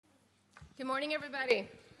Good morning, everybody.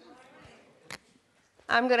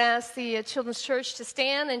 I'm going to ask the Children's Church to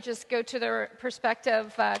stand and just go to their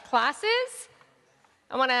prospective classes.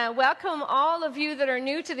 I want to welcome all of you that are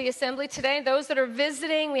new to the assembly today. Those that are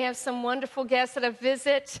visiting, we have some wonderful guests that have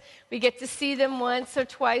visit. We get to see them once or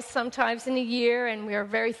twice, sometimes in a year, and we are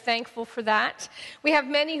very thankful for that. We have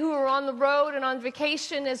many who are on the road and on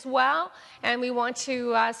vacation as well, and we want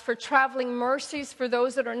to ask for traveling mercies for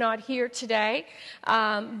those that are not here today.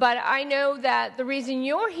 But I know that the reason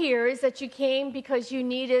you're here is that you came because you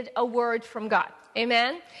needed a word from God.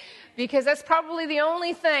 Amen? Because that's probably the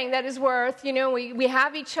only thing that is worth, we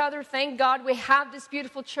have each other, thank God. We have this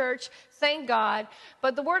beautiful church, thank God.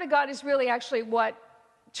 But the Word of God is really actually what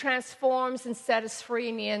transforms and sets us free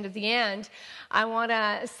in the end of the end. I want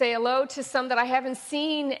to say hello to some that I haven't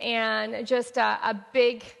seen, and just a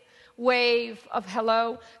big wave of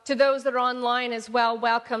hello to those that are online as well.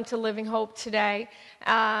 Welcome to Living Hope today.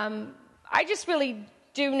 I just really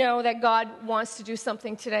do know that God wants to do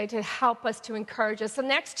something today to help us, to encourage us. The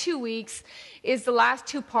next 2 weeks is the last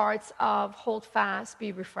two parts of Hold Fast,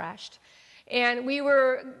 Be Refreshed. And we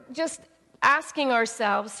were just asking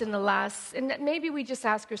ourselves in the last, and maybe we just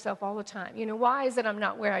ask ourselves all the time, why is it I'm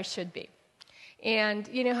not where I should be? And,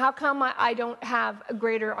 how come I don't have a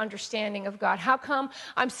greater understanding of God? How come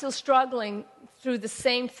I'm still struggling through the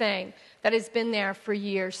same thing that has been there for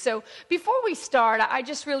years? So before we start, I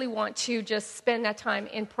just really want to just spend that time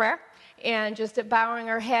in prayer and just bowing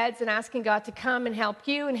our heads and asking God to come and help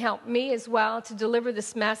you and help me as well to deliver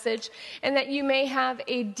this message, and that you may have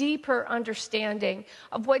a deeper understanding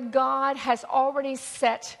of what God has already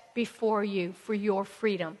set before you for your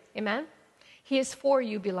freedom. Amen? He is for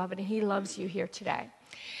you, beloved, and He loves you here today.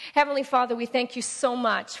 Heavenly Father, we thank you so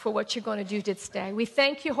much for what you're going to do this day. We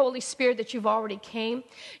thank you, Holy Spirit, that you've already came.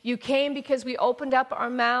 You came because we opened up our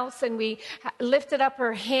mouths and we lifted up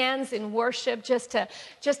our hands in worship just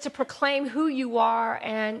to proclaim who you are.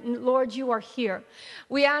 And Lord, you are here.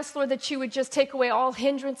 We ask, Lord, that you would just take away all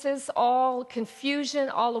hindrances, all confusion,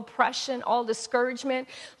 all oppression, all discouragement.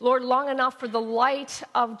 Lord, long enough for the light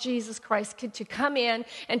of Jesus Christ to come in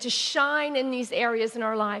and to shine in these areas in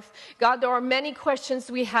our life. God, there are many questions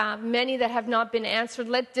we have, many that have not been answered.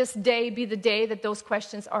 Let this day be the day that those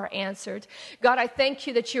questions are answered. God, I thank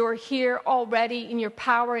you that you are here already in your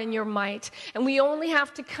power and your might, and we only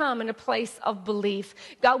have to come in a place of belief.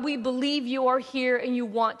 God, we believe you are here and you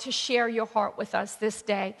want to share your heart with us this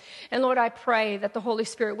day. And Lord, I pray that the Holy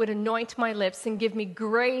Spirit would anoint my lips and give me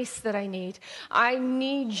grace that I need. I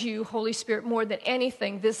need you, Holy Spirit, more than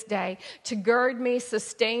anything this day to gird me,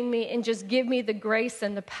 sustain me, and just give me the grace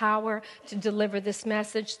and the power to deliver this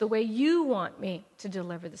message the way you want me to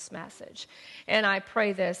deliver this message. And I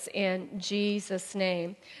pray this in Jesus'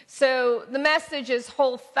 name. So the message is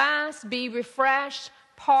Hold Fast, Be Refreshed,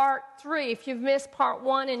 Part 3. If you've missed Part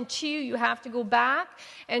 1 and 2, you have to go back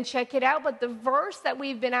and check it out. But the verse that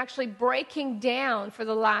we've been actually breaking down for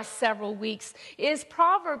the last several weeks is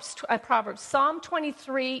Psalm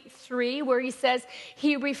 23:3, where he says,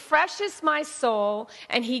 He refreshes my soul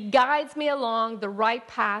and He guides me along the right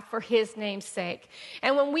path for His name's sake.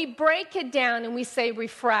 And when we break it down and we say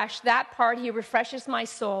refresh, that part, He refreshes my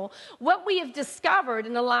soul, what we have discovered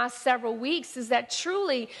in the last several weeks is that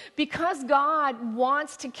truly, because God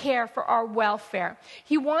wants to care for our welfare,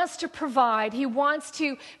 He wants to provide, He wants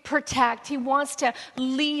to protect, He wants to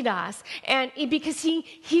lead us, and because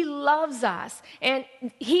He loves us, and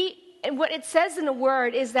what it says in the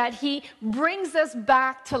Word is that He brings us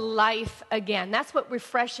back to life again. That's what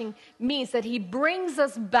refreshing means, that He brings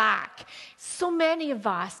us back. So many of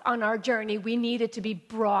us on our journey, we needed to be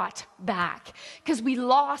brought back because we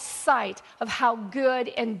lost sight of how good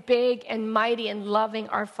and big and mighty and loving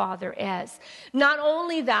our Father is. Not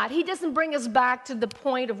only that, He doesn't bring us back to the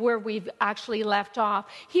point of where we've actually left off.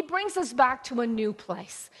 He brings us back to a new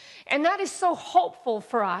place. And that is so hopeful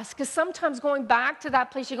for us, because sometimes going back to that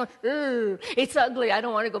place, you're going, it's ugly, I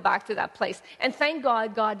don't want to go back to that place. And thank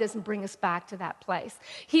God, God doesn't bring us back to that place.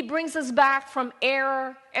 He brings us back from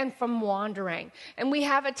error and from wandering. And we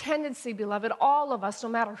have a tendency, beloved, all of us, no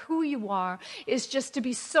matter who you are, is just to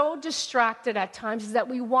be so distracted at times that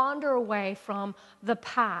we wander away from the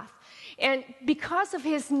path. And because of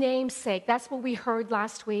His name's sake, that's what we heard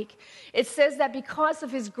last week. It says that because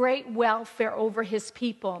of His great welfare over His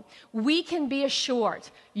people, we can be assured,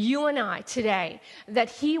 you and I today, that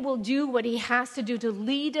He will do what He has to do to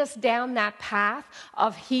lead us down that path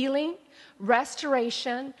of healing,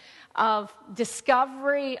 restoration, of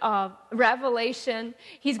discovery, of revelation.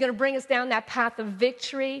 He's going to bring us down that path of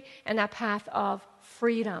victory and that path of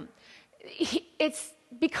freedom. It's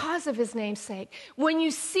because of his name's sake. When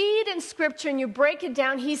you see it in Scripture and you break it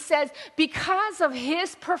down, he says, because of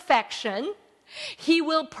his perfection, he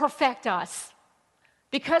will perfect us.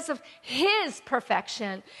 Because of his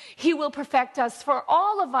perfection, he will perfect us. For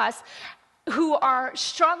all of us who are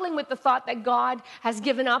struggling with the thought that God has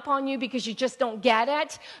given up on you because you just don't get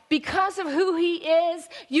it, because of who he is,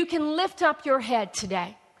 you can lift up your head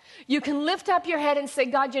today. You can lift up your head and say,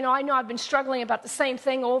 God, I know I've been struggling about the same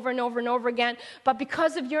thing over and over and over again, but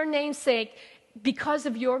because of your name's sake, because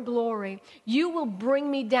of your glory, you will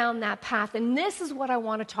bring me down that path. And this is what I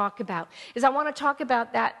want to talk about, is I want to talk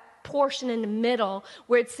about that portion in the middle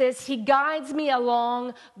where it says, he guides me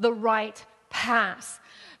along the right path.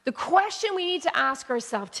 The question we need to ask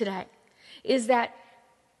ourselves today is that,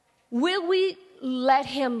 will we let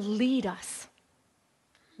him lead us?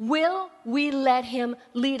 Will we let him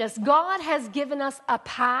lead us? God has given us a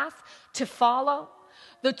path to follow,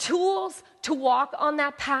 the tools to walk on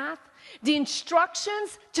that path, the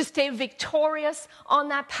instructions to stay victorious on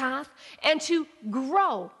that path, and to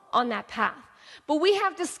grow on that path. But we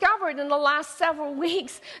have discovered in the last several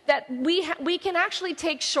weeks that we can actually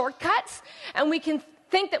take shortcuts, and we can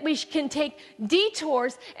think that we can take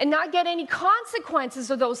detours and not get any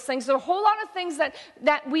consequences of those things. There are a whole lot of things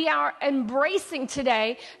that we are embracing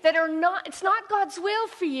today that are not, it's not God's will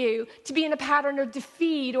for you to be in a pattern of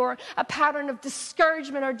defeat or a pattern of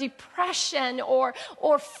discouragement or depression or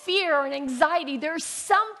fear and anxiety. There's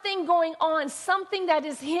something going on, something that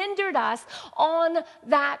has hindered us on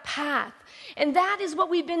that path. And that is what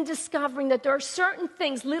we've been discovering, that there are certain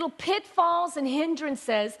things, little pitfalls and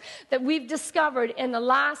hindrances that we've discovered in the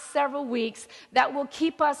last several weeks that will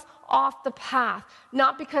keep us off the path.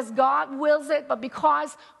 Not because God wills it, but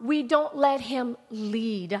because we don't let him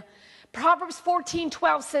lead. Proverbs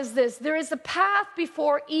 14:12 says this, there is a path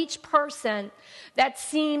before each person that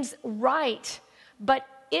seems right, but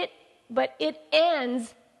it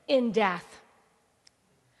ends in death.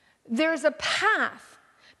 There's a path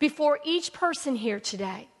before each person here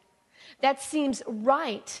today that seems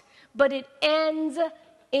right, but it ends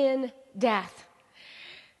in death.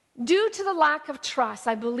 Due to the lack of trust,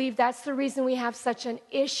 I believe that's the reason we have such an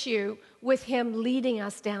issue with him leading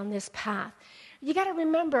us down this path. You got to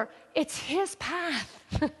remember, it's his path.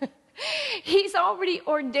 He's already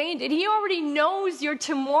ordained it. He already knows your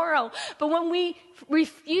tomorrow. But when we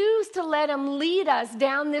refuse to let him lead us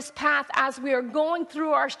down this path as we are going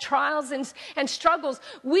through our trials and struggles,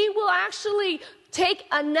 we will actually take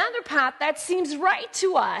another path that seems right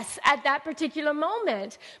to us at that particular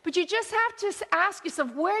moment. But you just have to ask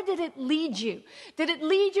yourself, where did it lead you? Did it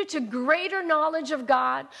lead you to greater knowledge of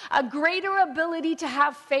God, a greater ability to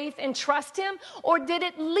have faith and trust him? Or did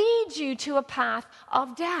it lead you to a path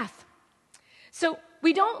of death? So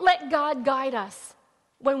we don't let God guide us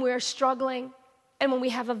when we're struggling and when we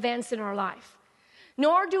have events in our life.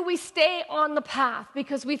 Nor do we stay on the path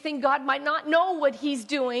because we think God might not know what he's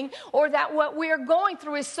doing, or that what we're going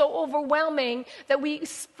through is so overwhelming that we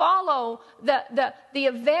follow the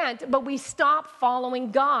event, but we stop following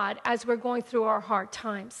God as we're going through our hard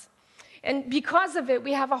times. And because of it,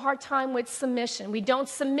 we have a hard time with submission. We don't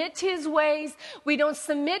submit to his ways. We don't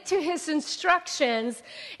submit to his instructions.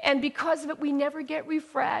 And because of it, we never get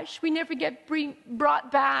refreshed. We never get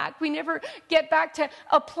brought back. We never get back to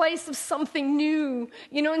a place of something new.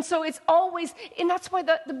 And so it's always, and that's why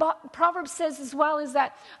the Proverbs says as well, is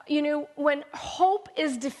that, when hope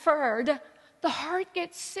is deferred, the heart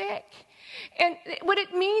gets sick. And what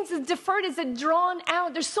it means is deferred is it drawn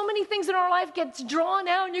out. There's so many things in our life gets drawn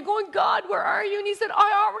out, and you're going, God, where are you? And he said,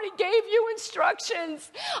 I already gave you instructions.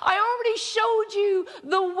 I already showed you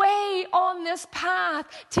the way on this path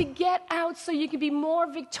to get out so you can be more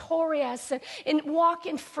victorious and walk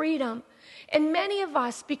in freedom. And many of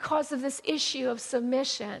us, because of this issue of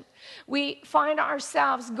submission, we find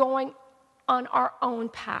ourselves going on our own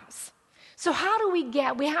paths. So how do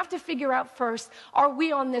we have to figure out first, are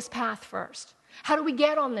we on this path first? How do we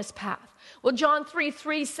get on this path? Well, John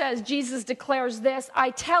 3:3 says, Jesus declares this, I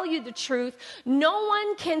tell you the truth, no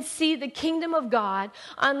one can see the kingdom of God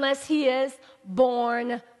unless he is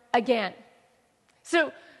born again.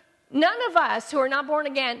 So none of us who are not born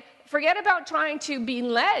again, forget about trying to be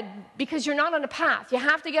led, because you're not on a path. You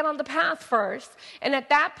have to get on the path first. And at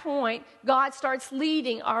that point, God starts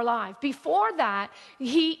leading our life. Before that,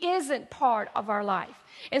 he isn't part of our life.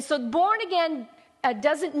 And so born again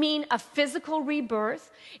doesn't mean a physical rebirth.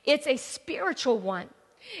 It's a spiritual one.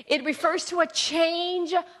 It refers to a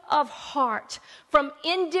change of heart from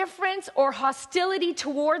indifference or hostility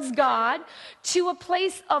towards God to a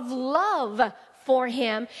place of love for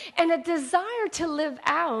him and a desire to live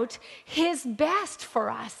out his best for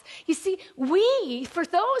us. You see, for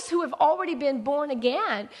those who have already been born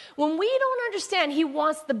again, when we don't understand he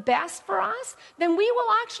wants the best for us, then we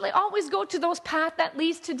will actually always go to those paths that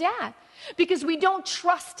leads to death. Because we don't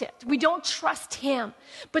trust it. We don't trust him.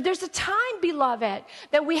 But there's a time, beloved,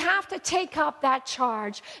 that we have to take up that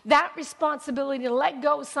charge, that responsibility to let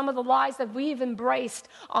go of some of the lies that we've embraced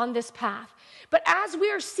on this path. But as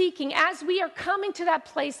we are seeking, as we are coming to that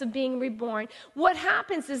place of being reborn, what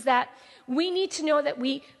happens is that we need to know that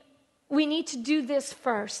we need to do this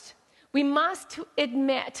first. We must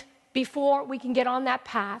admit, before we can get on that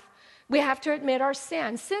path, we have to admit our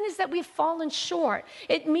sin. Sin is that we've fallen short.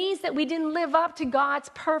 It means that we didn't live up to God's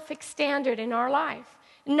perfect standard in our life.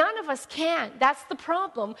 None of us can. That's the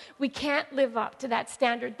problem. We can't live up to that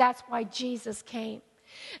standard. That's why Jesus came.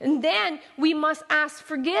 And then we must ask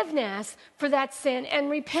forgiveness for that sin and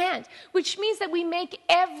repent, which means that we make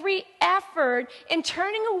every effort in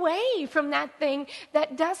turning away from that thing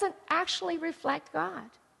that doesn't actually reflect God.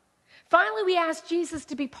 Finally, we ask Jesus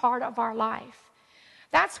to be part of our life.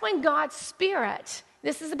 That's when God's Spirit,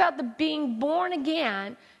 this is about the being born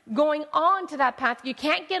again, going on to that path. You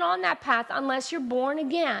can't get on that path unless you're born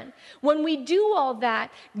again. When we do all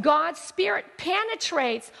that, God's Spirit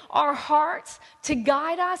penetrates our hearts to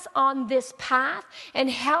guide us on this path and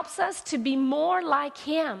helps us to be more like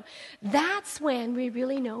him. That's when we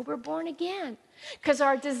really know we're born again. Because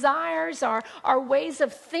our desires, our ways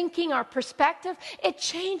of thinking, our perspective, it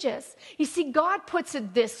changes. You see, God puts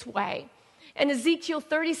it this way. In Ezekiel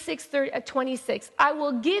 36:26, I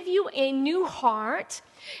will give you a new heart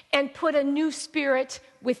and put a new spirit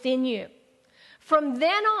within you. From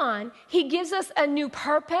then on, he gives us a new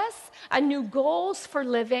purpose, a new goals for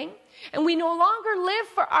living. And we no longer live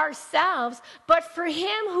for ourselves, but for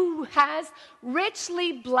him who has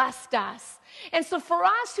richly blessed us. And so for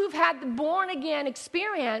us who've had the born-again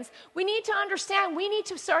experience, we need to understand, we need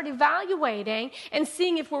to start evaluating and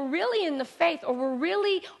seeing if we're really in the faith or we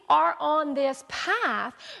really are on this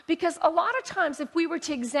path. Because a lot of times if we were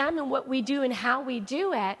to examine what we do and how we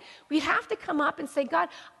do it, we'd have to come up and say, God,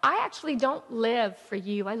 I actually don't live for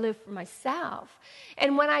you. I live for myself.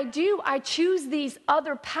 And when I do, I choose these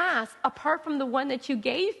other paths apart from the one that you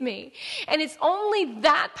gave me. And it's only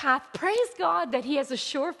that path. Praise God that he has a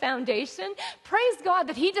sure foundation. Praise God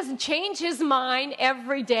that he doesn't change his mind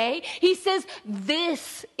every day. He says,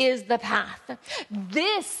 this is the path.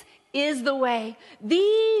 This is the way.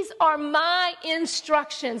 These are my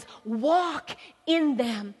instructions. Walk in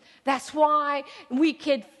them. That's why we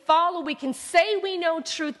can follow. We can say we know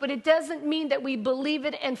truth, but it doesn't mean that we believe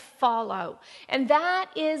it and follow. And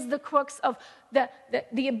that is the crux of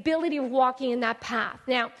the ability of walking in that path.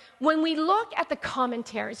 Now, when we look at the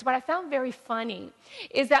commentaries, what I found very funny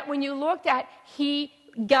is that when you looked at he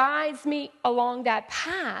guides me along that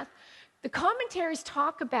path, the commentaries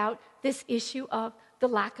talk about this issue of the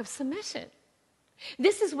lack of submission.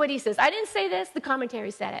 This is what he says. I didn't say this, the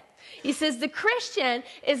commentary said it. He says the Christian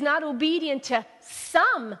is not obedient to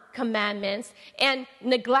some commandments and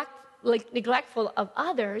neglectful of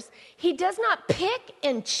others. He does not pick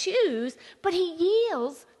and choose, but he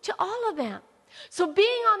yields to all of them. So being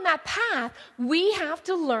on that path, we have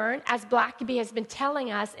to learn, as Blackaby has been telling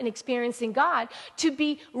us in Experiencing God, to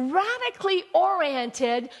be radically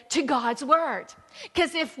oriented to God's Word.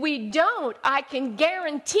 Because if we don't, I can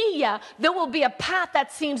guarantee you there will be a path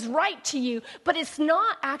that seems right to you, but it's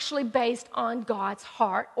not actually based on God's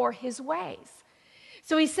heart or his ways.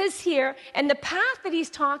 So he says here, and the path that he's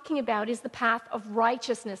talking about is the path of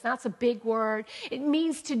righteousness. That's a big word. It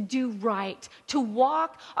means to do right, to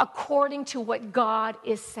walk according to what God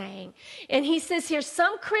is saying. And he says here,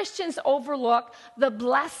 some Christians overlook the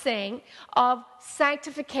blessing of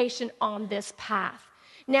sanctification on this path.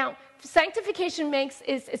 Now, sanctification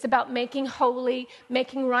is about making holy,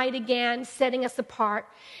 making right again, setting us apart.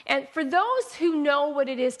 And for those who know what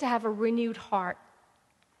it is to have a renewed heart,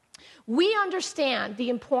 we understand the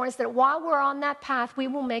importance that while we're on that path, we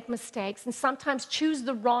will make mistakes and sometimes choose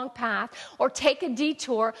the wrong path or take a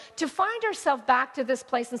detour to find ourselves back to this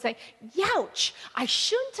place and say, youch, I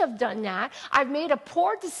shouldn't have done that. I've made a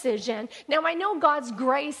poor decision. Now I know God's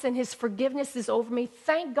grace and his forgiveness is over me.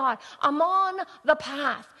 Thank God. I'm on the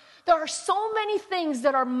path. There are so many things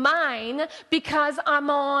that are mine because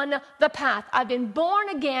I'm on the path. I've been born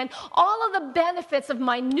again. All of the benefits of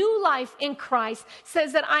my new life in Christ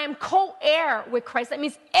says that I am co-heir with Christ. That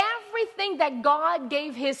means everything that God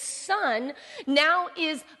gave his son now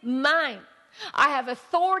is mine. I have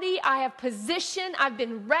authority, I have position, I've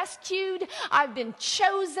been rescued, I've been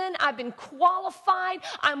chosen, I've been qualified,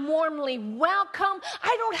 I'm warmly welcome.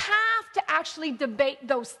 I don't have to actually debate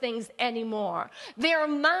those things anymore. They're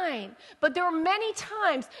mine. But there are many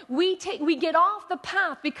times we get off the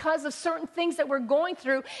path because of certain things that we're going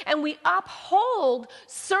through, and we uphold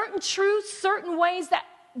certain truths, certain ways that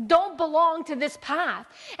don't belong to this path,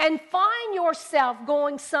 and find yourself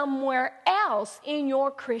going somewhere else in your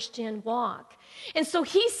Christian walk. And so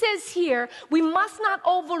he says here, we must not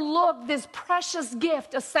overlook this precious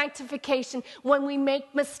gift of sanctification when we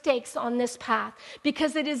make mistakes on this path,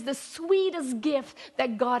 because it is the sweetest gift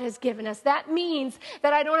that God has given us. That means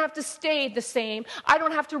that I don't have to stay the same. I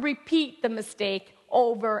don't have to repeat the mistake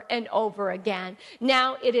over and over again.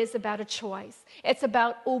 Now it is about a choice. It's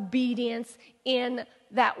about obedience in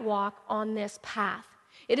that walk on this path.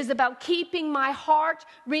 It is about keeping my heart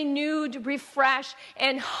renewed, refreshed,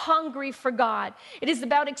 and hungry for God. It is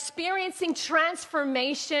about experiencing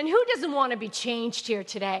transformation. Who doesn't want to be changed here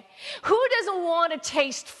today? Who doesn't want to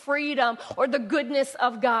taste freedom or the goodness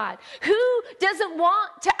of God? Who doesn't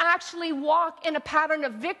want to actually walk in a pattern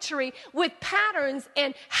of victory with patterns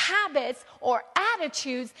and habits or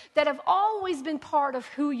attitudes that have always been part of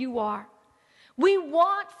who you are? We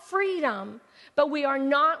want freedom, but we are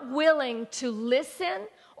not willing to listen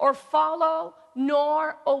or follow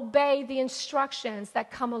nor obey the instructions that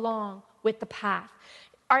come along with the path.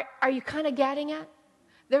 Are you kind of getting it?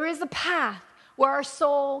 There is a path where our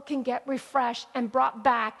soul can get refreshed and brought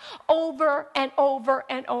back over and over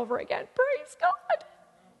and over again. Praise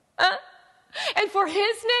God. And for his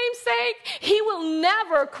name's sake, he will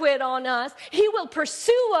never quit on us. He will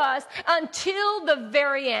pursue us until the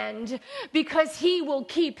very end, because he will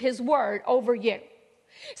keep his word over you.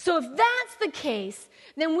 So if that's the case,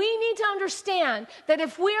 then we need to understand that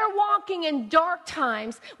if we are walking in dark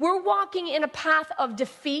times, we're walking in a path of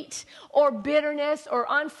defeat or bitterness or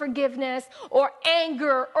unforgiveness or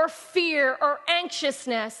anger or fear or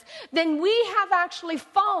anxiousness, then we have actually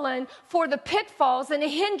fallen for the pitfalls and the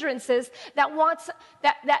hindrances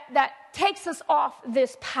that takes us off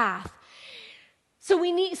this path. So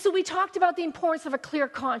we talked about the importance of a clear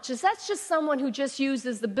conscience. That's just someone who just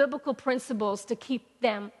uses the biblical principles to keep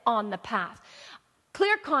them on the path.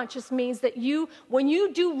 Clear conscience means that when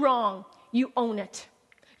you do wrong, you own it.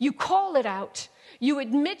 You call it out. You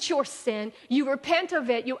admit your sin. You repent of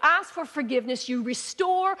it. You ask for forgiveness. You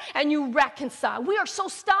restore and you reconcile. We are so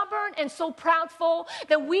stubborn and so proudful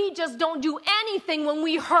that we just don't do anything when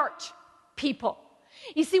we hurt people.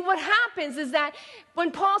 You see, what happens is that when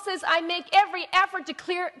Paul says, I make every effort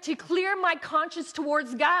to clear my conscience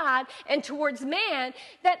towards God and towards man,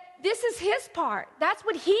 that this is his part. That's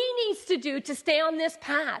what he needs to do to stay on this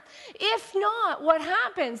path. If not, what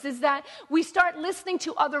happens is that we start listening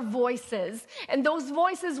to other voices, and those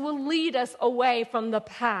voices will lead us away from the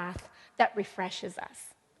path that refreshes us.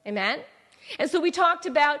 Amen? And so we talked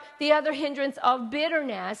about the other hindrance of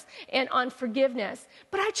bitterness and unforgiveness.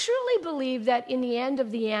 But I truly believe that in the end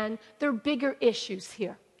of the end, there are bigger issues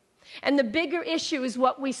here. And the bigger issue is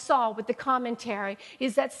what we saw with the commentary,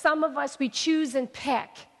 is that some of us, we choose and pick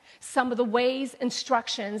some of the ways,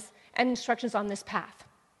 instructions on this path.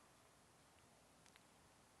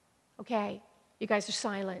 Okay, you guys are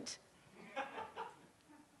silent.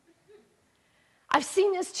 I've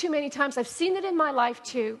seen this too many times. I've seen it in my life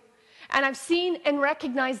too. And I've seen and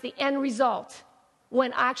recognized the end result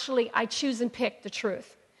when actually I choose and pick the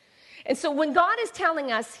truth. And so when God is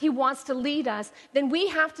telling us he wants to lead us, then we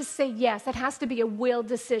have to say yes. It has to be a will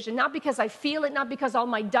decision, not because I feel it, not because all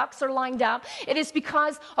my ducks are lined up. It is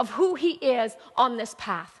because of who he is on this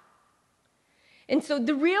path. And so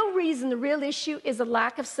the real reason, the real issue is a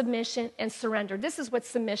lack of submission and surrender. This is what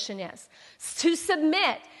submission is. To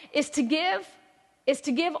submit is to give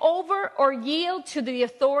over or yield to the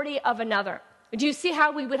authority of another. Do you see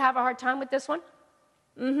how we would have a hard time with this one?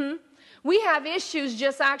 We have issues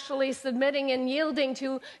just actually submitting and yielding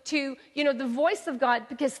to the voice of God,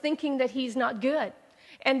 because thinking that he's not good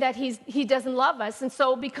and that he doesn't love us. And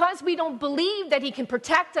so because we don't believe that he can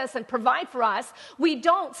protect us and provide for us, we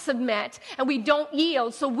don't submit and we don't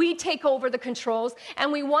yield. So we take over the controls,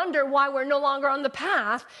 and we wonder why we're no longer on the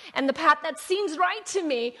path. And the path that seems right to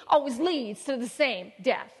me always leads to the same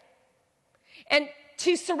death. And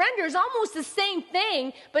to surrender is almost the same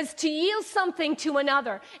thing, but it's to yield something to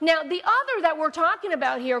another. Now, the other that we're talking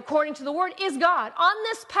about here, according to the word, is God. On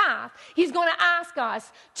this path, he's going to ask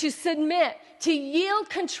us to submit, to yield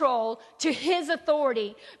control to his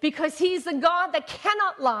authority, because he's a God that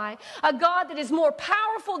cannot lie, a God that is more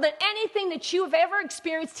powerful than anything that you have ever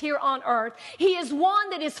experienced here on earth. He is one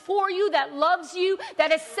that is for you, that loves you,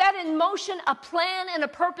 that has set in motion a plan and a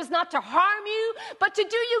purpose not to harm you, but to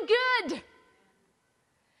do you good.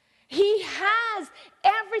 He has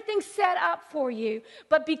everything set up for you.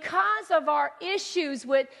 But because of our issues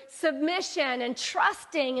with submission and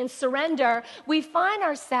trusting and surrender, we find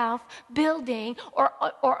ourselves building or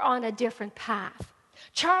on a different path.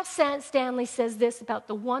 Charles Stanley says this about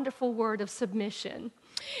the wonderful word of submission.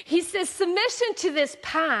 He says, submission to this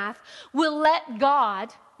path will let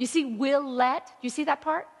God, you see that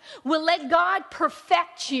part? Will let God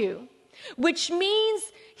perfect you, which means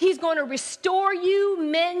he's going to restore you,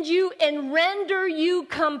 mend you, and render you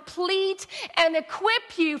complete and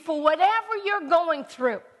equip you for whatever you're going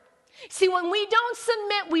through. See, when we don't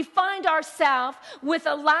submit, we find ourselves with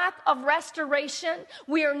a lack of restoration.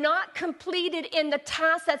 We are not completed in the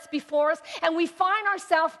task that's before us, and we find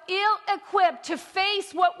ourselves ill-equipped to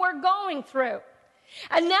face what we're going through.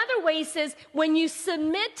 Another way, he says, when you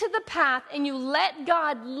submit to the path and you let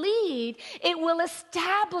God lead, it will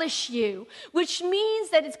establish you, which means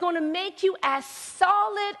that it's going to make you as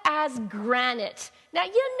solid as granite. Now,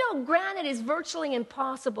 you know granite is virtually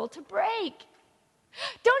impossible to break.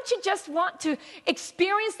 Don't you just want to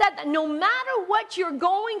experience that no matter what you're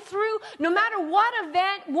going through, no matter what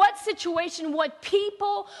event, what situation, what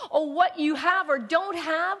people, or what you have or don't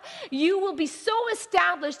have, you will be so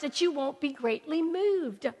established that you won't be greatly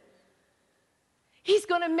moved. He's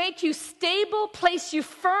going to make you stable, place you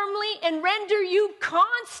firmly, and render you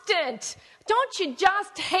constant. Don't you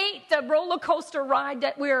just hate the roller coaster ride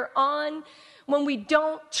that we're on when we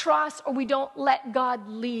don't trust or we don't let God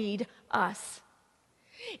lead us?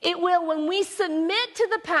 It will, when we submit to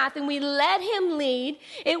the path and we let him lead,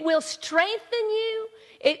 it will strengthen you,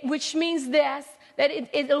 which means this, that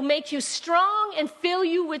it'll make you strong and fill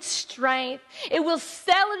you with strength. It will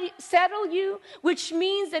settle you, which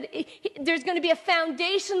means that there's going to be a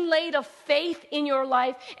foundation laid of faith in your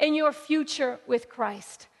life and your future with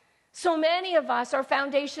Christ. So many of us, our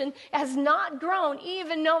foundation has not grown,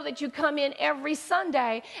 even though that you come in every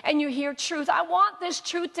Sunday and you hear truth. I want this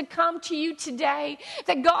truth to come to you today,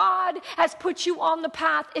 that God has put you on the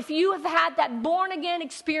path. If you have had that born-again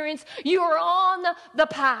experience, you are on the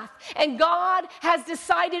path. And God has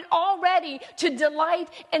decided already to delight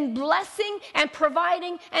in blessing and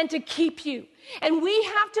providing and to keep you. And we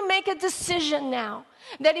have to make a decision now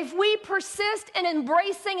that if we persist in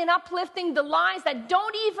embracing and uplifting the lies that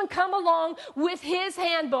don't even come along with his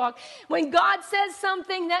handbook, when God says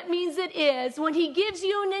something, that means it is. When he gives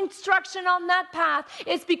you an instruction on that path,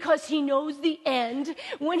 it's because he knows the end.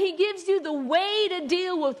 When he gives you the way to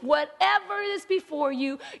deal with whatever is before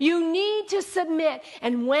you, you need to submit.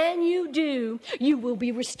 And when you do, you will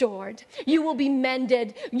be restored. You will be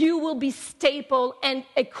mended. You will be stable and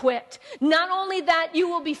equipped. Not only that, you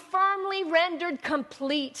will be firmly rendered complete.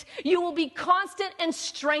 You will be constant and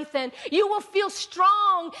strengthened. You will feel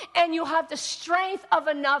strong, and you'll have the strength of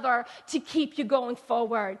another to keep you going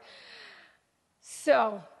forward.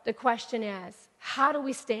 So the question is, how do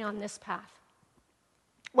we stay on this path?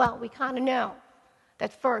 Well, we kind of know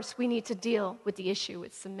that first we need to deal with the issue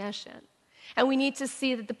with submission. And we need to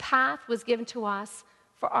see that the path was given to us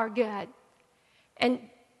for our good.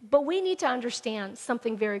 But we need to understand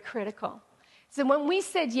something very critical. So when we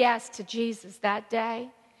said yes to Jesus that day,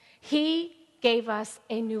 he gave us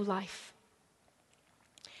a new life.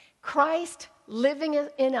 Christ living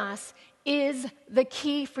in us is the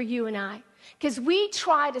key for you and I. Because we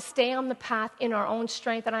try to stay on the path in our own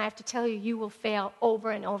strength, and I have to tell you, you will fail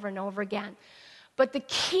over and over and over again. But the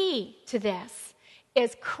key to this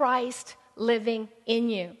is Christ living in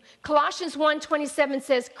you. Colossians 1:27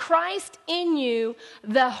 says, Christ in you,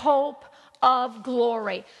 the hope of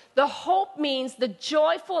glory. The hope means the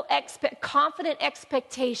joyful, confident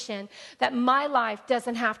expectation that my life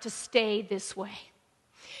doesn't have to stay this way.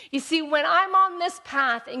 You see, when I'm on this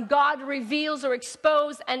path and God reveals or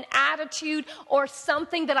exposes an attitude or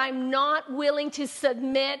something that I'm not willing to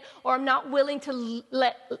submit or I'm not willing to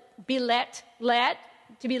be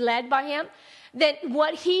led by him, then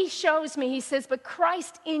what he shows me, he says, but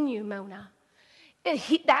Christ in you, Mona.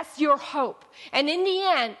 That's your hope. And in the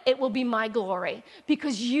end, it will be my glory.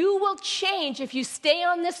 Because you will change if you stay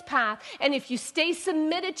on this path. And if you stay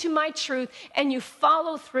submitted to my truth and you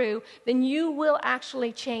follow through, then you will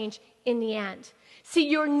actually change in the end. See,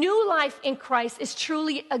 your new life in Christ is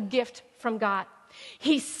truly a gift from God.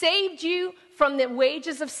 He saved you from the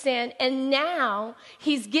wages of sin, and now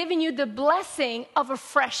he's giving you the blessing of a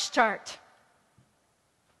fresh start.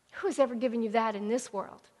 Who's ever given you that in this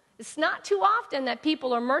world? It's not too often that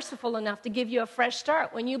people are merciful enough to give you a fresh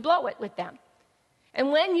start when you blow it with them. And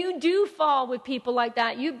when you do fall with people like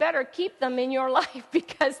that, you better keep them in your life,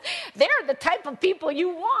 because they're the type of people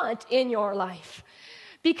you want in your life.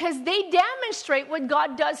 Because they demonstrate what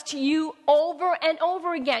God does to you over and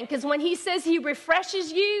over again. Because when he says he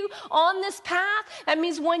refreshes you on this path, that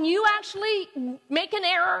means when you actually make an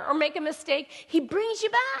error or make a mistake, he brings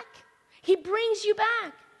you back. He brings you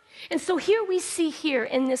back. And so here we see here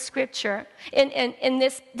in this scripture, in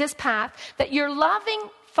this path, that your loving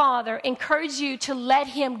Father encourages you to let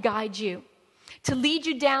him guide you, to lead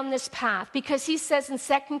you down this path, because he says in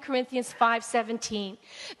 2 Corinthians 5:17,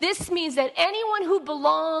 this means that anyone who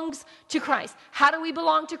belongs to Christ, how do we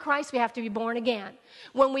belong to Christ? We have to be born again.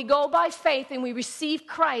 When we go by faith and we receive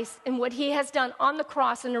Christ and what he has done on the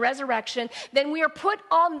cross and the resurrection, then we are put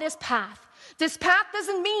on this path. This path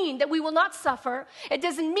doesn't mean that we will not suffer. It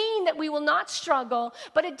doesn't mean that we will not struggle.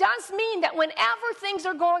 But it does mean that whenever things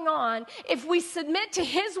are going on, if we submit to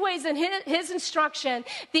his ways and his instruction,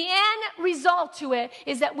 the end result to it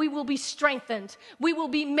is that we will be strengthened. We will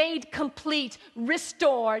be made complete,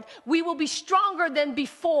 restored. We will be stronger than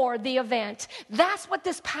before the event. That's what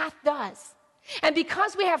this path does. And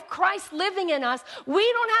because we have Christ living in us, we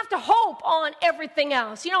don't have to hope on everything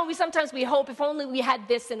else. You know, sometimes we hope if only we had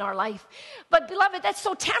this in our life. But beloved, that's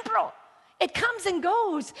so temporal. It comes and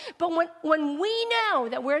goes. But when we know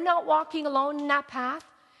that we're not walking alone in that path,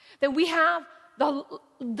 that we have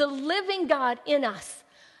the living God in us,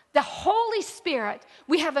 the Holy Spirit,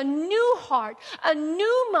 we have a new heart, a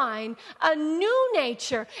new mind, a new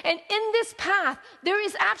nature. And in this path, there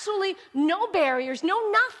is absolutely no barriers,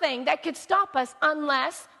 nothing that could stop us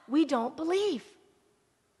unless we don't believe.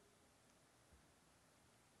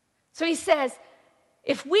 So he says,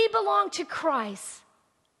 if we belong to Christ,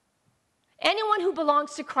 anyone who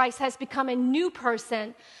belongs to Christ has become a new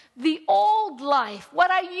person. The old life,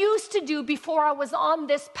 what I used to do before I was on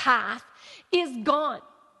this path, is gone.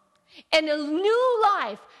 And a new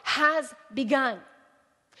life has begun.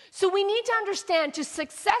 So we need to understand, to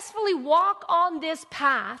successfully walk on this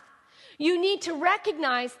path, you need to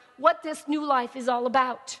recognize what this new life is all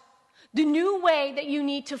about. The new way that you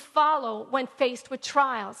need to follow when faced with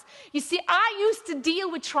trials. You see, I used to deal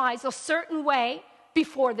with trials a certain way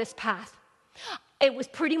before this path. It was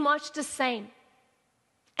pretty much the same.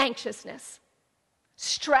 Anxiousness,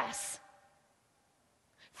 stress,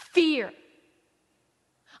 fear,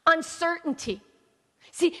 uncertainty.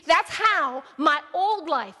 See, that's how my old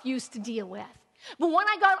life used to deal with. But when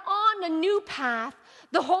I got on the new path,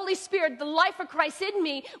 the Holy Spirit, the life of Christ in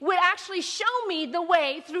me, would actually show me the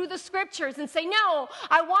way through the scriptures and say, no,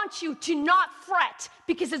 I want you to not fret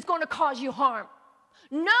because it's going to cause you harm.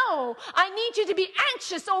 No, I need you to be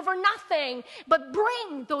anxious over nothing, but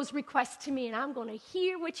bring those requests to me, and I'm going to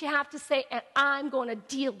hear what you have to say, and I'm going to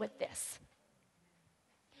deal with this.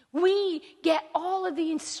 We get all of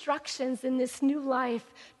the instructions in this new life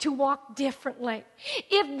to walk differently.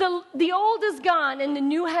 If the old is gone and the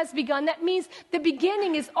new has begun, that means the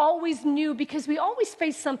beginning is always new, because we always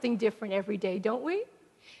face something different every day, don't we?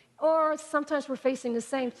 Or sometimes we're facing the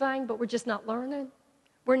same thing, but we're just not learning.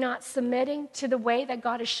 We're not submitting to the way that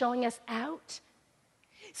God is showing us out.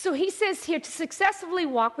 So he says here, to successfully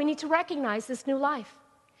walk, we need to recognize this new life.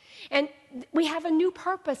 And we have a new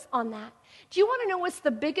purpose on that. Do you want to know what's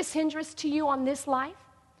the biggest hindrance to you on this life?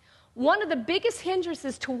 One of the biggest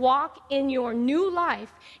hindrances to walk in your new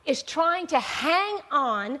life is trying to hang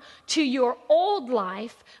on to your old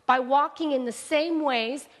life by walking in the same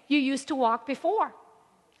ways you used to walk before.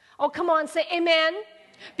 Oh, come on, say amen.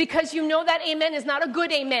 Because you know that amen is not a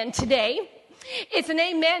good amen today. It's an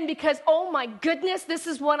amen because, oh my goodness, this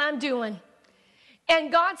is what I'm doing.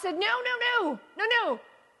 And God said, no.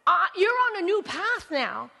 You're on a new path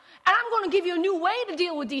now. And I'm going to give you a new way to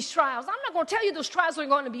deal with these trials. I'm not going to tell you those trials are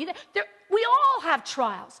going to be there. We all have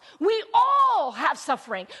trials. We all have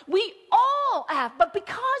suffering. We all have. But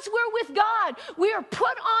because we're with God, we are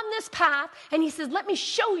put on this path. And he says, let me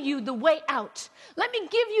show you the way out. Let me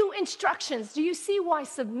give you instructions. Do you see why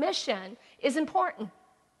submission is important?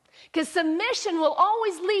 Because submission will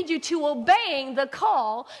always lead you to obeying the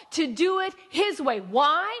call to do it his way.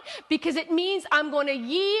 Why? Because it means I'm going to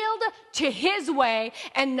yield to his way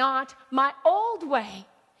and not my old way.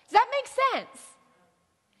 Does that make sense?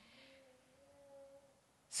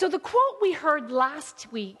 So the quote we heard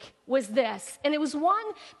last week was this, and it was one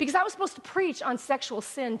because I was supposed to preach on sexual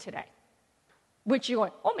sin today. which you're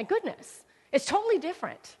going, oh my goodness, it's totally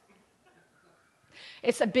different.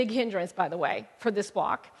 It's a big hindrance, by the way, for this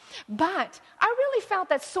walk. But I really felt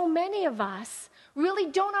that so many of us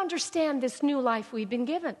really don't understand this new life we've been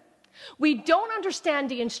given. We don't understand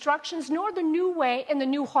the instructions nor the new way and the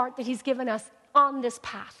new heart that he's given us on this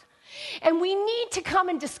path. And we need to come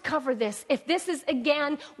and discover this. If this is,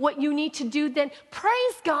 again, what you need to do, then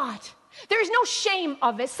praise God. There's no shame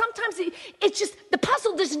of it. Sometimes it's just, the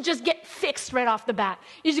puzzle doesn't just get fixed right off the bat.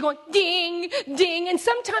 You're just going ding, ding, and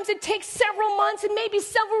sometimes it takes several months and maybe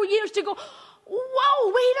several years to go, whoa,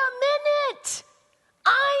 wait a minute.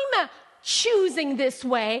 I'm choosing this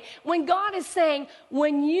way, when God is saying,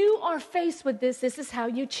 when you are faced with this is how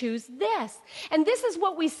you choose this. And this is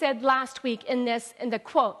what we said last week in the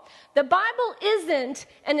quote. The Bible isn't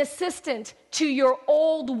an assistant to your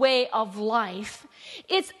old way of life.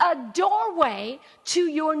 It's a doorway to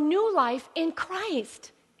your new life in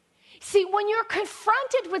Christ. See, when you're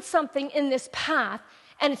confronted with something in this path,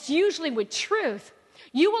 and it's usually with truth,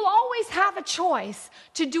 you will always have a choice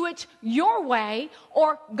to do it your way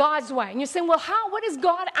or God's way. And you're saying, well, how? What is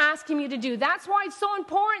God asking you to do? That's why it's so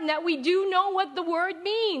important that we do know what the word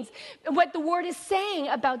means, what the word is saying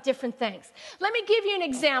about different things. Let me give you an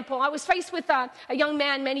example. I was faced with a young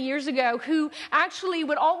man many years ago who actually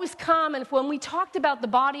would always come, and when we talked about the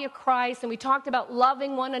body of Christ and we talked about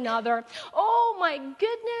loving one another, oh my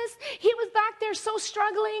goodness, he was back there so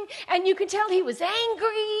struggling, and you could tell he was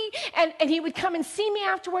angry, and he would come and see me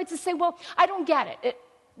afterwards and say, well, I don't get it.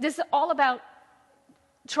 This is all about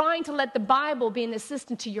trying to let the Bible be an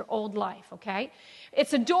assistant to your old life, okay?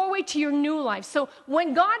 It's a doorway to your new life. So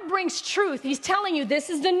when God brings truth, he's telling you this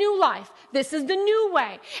is the new life. This is the new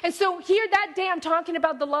way. And so here that day I'm talking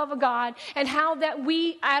about the love of God and how that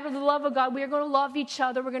we, out of the love of God, we are going to love each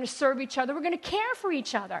other. We're going to serve each other. We're going to care for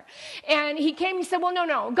each other. And he came and he said, well,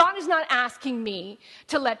 no. God is not asking me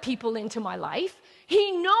to let people into my life.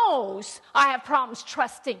 He knows I have problems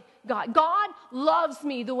trusting God. God loves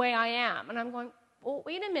me the way I am. And I'm going, well,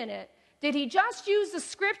 wait a minute. Did he just use the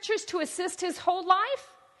scriptures to assist his whole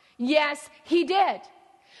life? Yes, he did.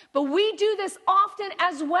 But we do this often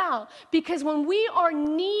as well, because when we are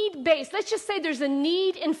need-based, let's just say there's a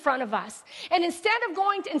need in front of us, and instead of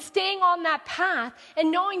going and staying on that path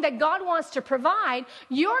and knowing that God wants to provide,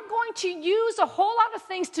 you're going to use a whole lot of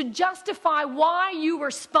things to justify why you're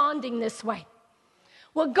responding this way.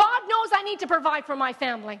 Well, God knows I need to provide for my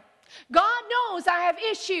family. God knows I have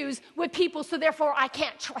issues with people, so therefore I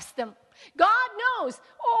can't trust them. God knows.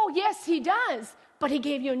 Oh, yes, he does. But he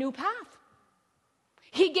gave you a new path.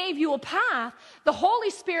 He gave you a path, the Holy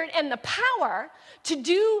Spirit and the power to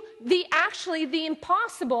do the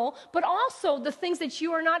impossible, but also the things that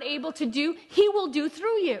you are not able to do, he will do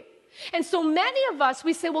through you. And so many of us,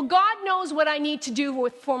 we say, well, God knows what I need to do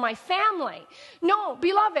for my family. No,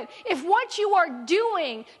 beloved, if what you are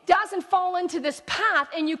doing doesn't fall into this path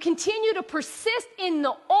and you continue to persist in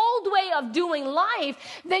the old way of doing life,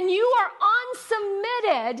 then you are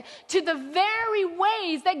unsubmitted to the very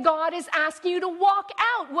ways that God is asking you to walk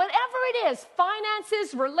out, whatever it is,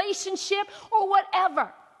 finances, relationship, or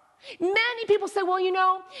whatever. Many people say, well,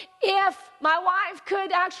 if my wife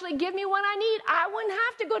could actually give me what I need, I wouldn't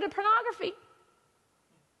have to go to pornography.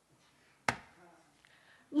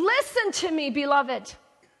 Listen to me, beloved.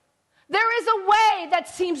 There is a way that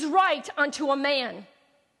seems right unto a man,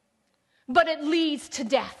 but it leads to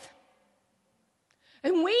death.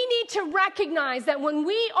 And we need to recognize that when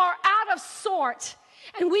we are out of sort,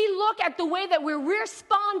 and we look at the way that we're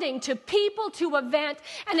responding to people, to events,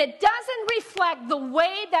 and it doesn't reflect the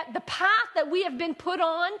way that the path that we have been put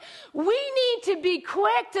on, we need to be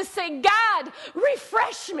quick to say, God,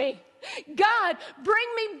 refresh me. God, bring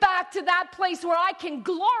me back to that place where I can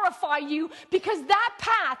glorify you, because that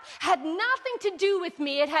path had nothing to do with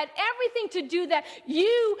me. It had everything to do that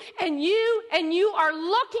you and you and you are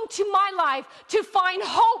looking to my life to find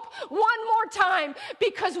hope one more time,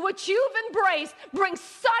 because what you've embraced brings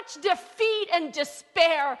such defeat and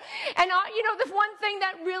despair. And the one thing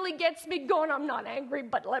that really gets me going, I'm not angry,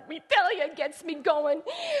 but let me tell you, it gets me going.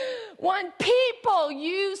 When people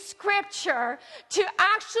use scripture to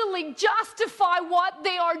actually justify what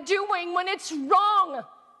they are doing when it's wrong.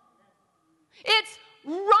 It's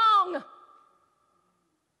wrong.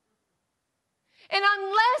 And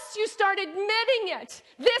unless you start admitting it,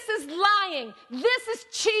 this is lying, this is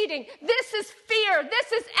cheating, this is fear,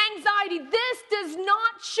 this is anxiety, this does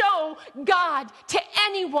not show God to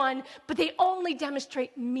anyone, but they only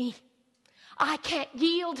demonstrate me. I can't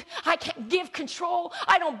yield. I can't give control.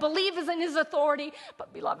 I don't believe in his authority.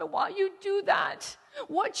 But beloved, while you do that,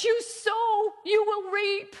 what you sow, you will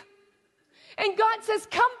reap. And God says,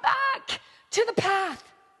 come back to the path.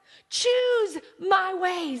 Choose my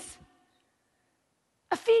ways.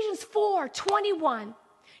 Ephesians 4:21.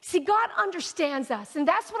 See, God understands us. And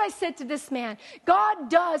that's what I said to this man. God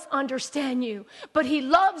does understand you, but he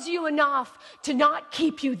loves you enough to not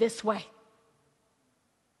keep you this way.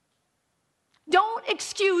 Don't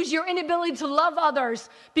excuse your inability to love others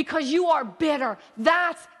because you are bitter.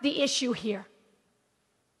 That's the issue here.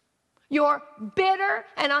 You're bitter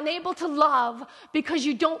and unable to love because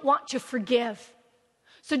you don't want to forgive.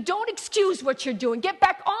 So don't excuse what you're doing. Get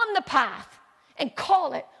back on the path and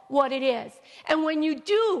call it what it is. And when you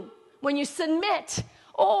do, when you submit,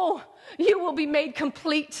 oh, you will be made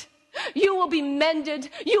complete. You will be mended.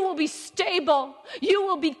 You will be stable. You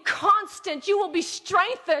will be constant. You will be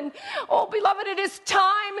strengthened. Oh, beloved, it is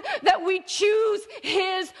time that we choose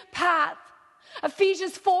his path.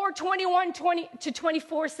 Ephesians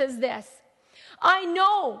 4:21-24 says this. I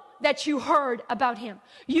know that you heard about him.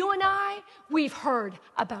 You and I, we've heard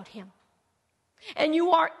about him. And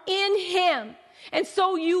you are in him. And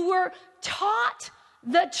so you were taught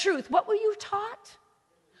the truth. What were you taught?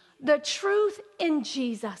 The truth in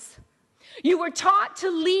Jesus. You were taught to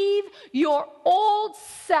leave your old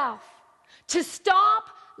self, to stop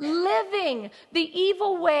living the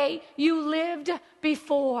evil way you lived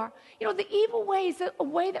before. You know, the evil way is a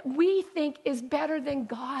way that we think is better than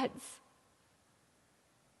God's.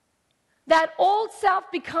 That old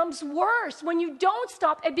self becomes worse. When you don't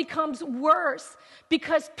stop, it becomes worse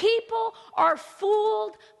because people are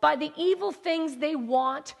fooled by the evil things they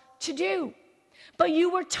want to do. But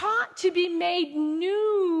you were taught to be made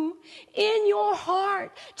new in your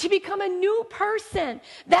heart, to become a new person.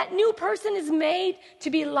 That new person is made to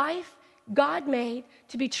be life God made,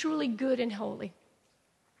 to be truly good and holy.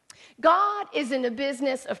 God is in the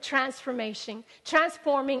business of transforming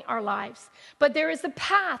our lives. But there is a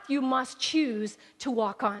path you must choose to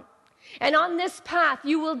walk on. And on this path,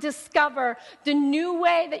 you will discover the new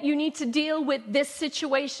way that you need to deal with this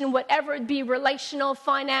situation, whatever it be, relational,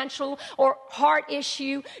 financial, or heart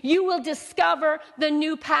issue. You will discover the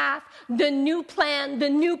new path, the new plan, the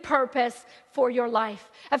new purpose for your life.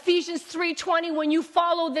 Ephesians 3:20, when you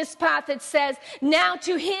follow this path, it says, now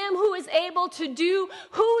to him who is able to do,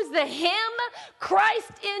 who's the him?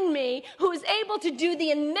 Christ in me, who is able to do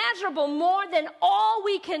the immeasurable more than all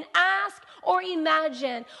we can ask or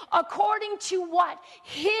imagine, according to what?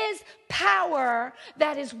 His power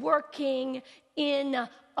that is working in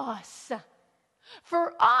us.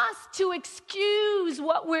 For us to excuse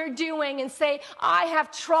what we're doing and say, I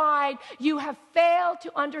have tried, you have failed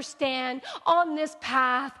to understand, on this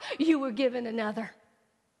path, you were given another.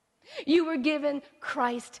 You were given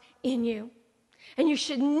Christ in you. And you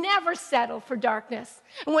should never settle for darkness.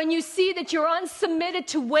 And when you see that you're unsubmitted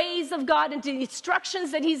to ways of God and to the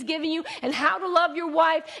instructions that he's given you and how to love your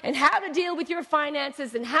wife and how to deal with your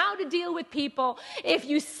finances and how to deal with people, if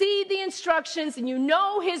you see the instructions and you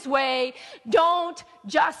know his way, don't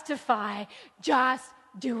justify, just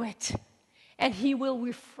do it. And he will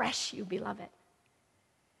refresh you, beloved.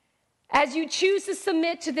 As you choose to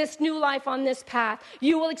submit to this new life on this path,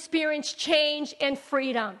 you will experience change and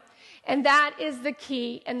freedom. And that is the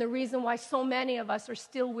key and the reason why so many of us are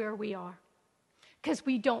still where we are. Because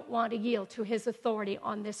we don't want to yield to his authority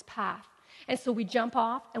on this path. And so we jump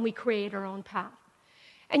off and we create our own path.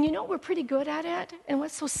 And you know, we're pretty good at it. And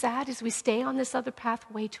what's so sad is we stay on this other path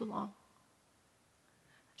way too long.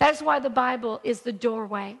 That's why the Bible is the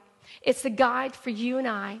doorway. It's the guide for you and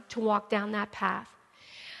I to walk down that path.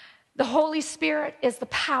 The Holy Spirit is the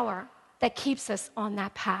power that keeps us on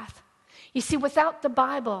that path. You see, without the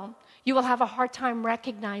Bible, you will have a hard time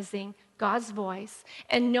recognizing God's voice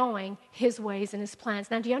and knowing his ways and his plans.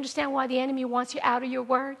 Now, do you understand why the enemy wants you out of your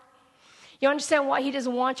word? You understand why he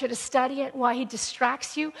doesn't want you to study it, why he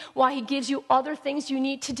distracts you, why he gives you other things you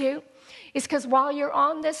need to do? It's because while you're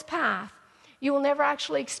on this path, you will never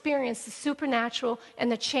actually experience the supernatural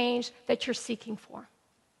and the change that you're seeking for.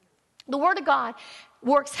 The Word of God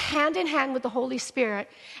works hand in hand with the Holy Spirit,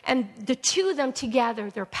 and the two of them together,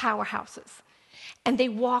 they're powerhouses. And they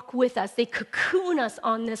walk with us. They cocoon us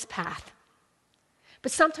on this path.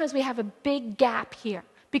 But sometimes we have a big gap here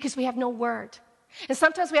because we have no word. And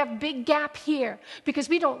sometimes we have a big gap here because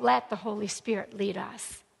we don't let the Holy Spirit lead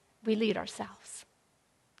us. We lead ourselves.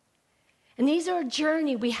 And these are a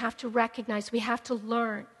journey we have to recognize. We have to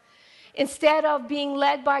learn. Instead of being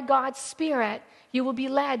led by God's Spirit, you will be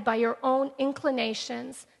led by your own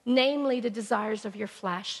inclinations, namely the desires of your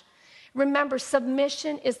flesh. Remember,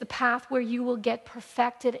 submission is the path where you will get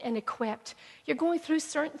perfected and equipped. You're going through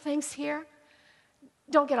certain things here.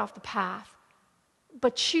 Don't get off the path,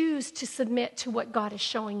 but choose to submit to what God is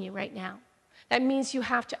showing you right now. That means you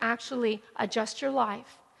have to actually adjust your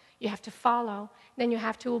life. You have to follow. Then you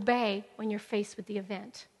have to obey when you're faced with the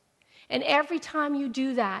event. And every time you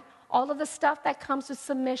do that, all of the stuff that comes with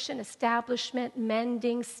submission, establishment,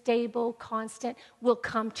 mending, stable, constant, will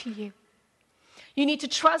come to you. You need to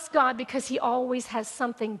trust God because he always has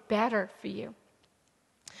something better for you.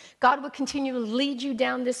 God will continue to lead you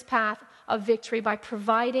down this path of victory by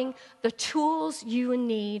providing the tools you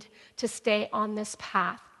need to stay on this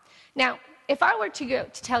path. Now, if I were to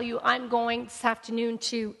tell you I'm going this afternoon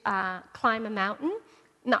to climb a mountain,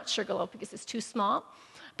 not Sugarloaf because it's too small,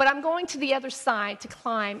 but I'm going to the other side to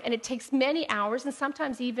climb, and it takes many hours and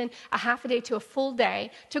sometimes even a half a day to a full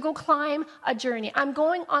day to go climb a journey. I'm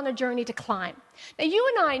going on a journey to climb. Now, you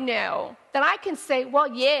and I know that I can say,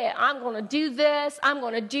 well, yeah, I'm going to do this, I'm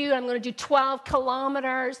going to do 12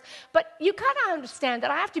 kilometers, but you got to understand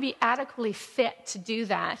that I have to be adequately fit to do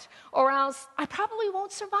that, or else I probably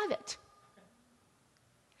won't survive it.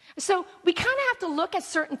 So we kind of have to look at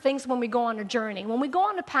certain things when we go on a journey. When we go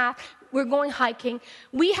on a path, we're going hiking,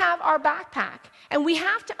 we have our backpack. And we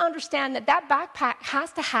have to understand that that backpack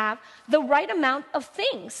has to have the right amount of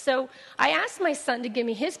things. So I asked my son to give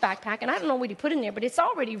me his backpack, and I don't know what he put in there, but it's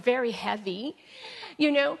already very heavy,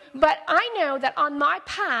 you know. But I know that on my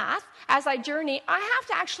path, as I journey, I have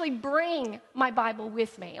to actually bring my Bible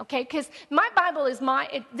with me, okay? Because my Bible is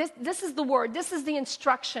this is the word, this is the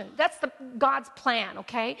instruction, that's God's plan,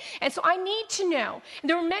 okay? And so I need to know. And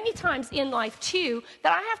there are many times in life, too,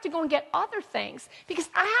 that I have to go and get other things because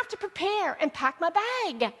I have to prepare and pack my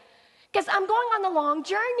bag because I'm going on a long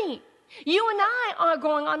journey. You and I are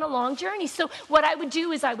going on a long journey. So what I would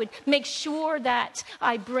do is I would make sure that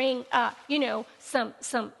I bring,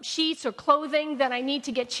 some sheets or clothing that I need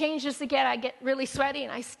to get changed just again. I get really sweaty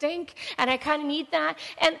and I stink, and I kind of need that.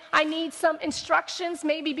 And I need some instructions,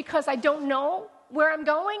 maybe because I don't know where I'm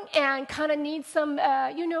going, and kind of need some,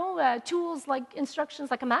 tools like instructions,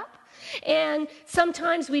 like a map. And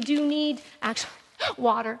sometimes we do need, actually,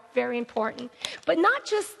 water, very important. But not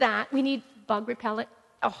just that, we need bug repellent.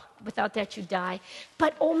 Oh, without that you die.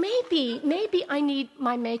 But, maybe I need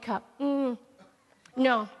my makeup.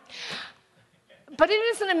 No. But it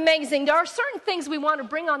isn't amazing. There are certain things we want to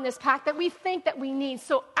bring on this pack that we think that we need.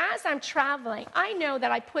 So as I'm traveling, I know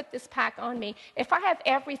that I put this pack on me. If I have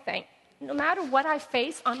everything, no matter what I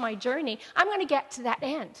face on my journey, I'm going to get to that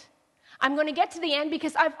end. I'm going to get to the end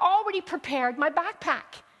because I've already prepared my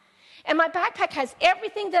backpack. And my backpack has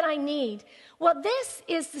everything that I need. Well, this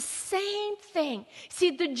is the same thing. See,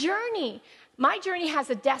 my journey has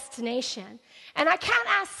a destination, and I can't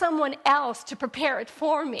ask someone else to prepare it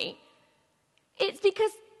for me. It's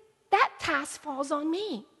because that task falls on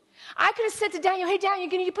me. I could have said to Daniel, hey, Daniel,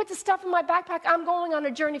 can you put the stuff in my backpack? I'm going on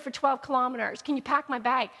a journey for 12 kilometers. Can you pack my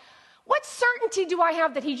bag? What certainty do I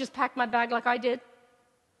have that he just packed my bag like I did?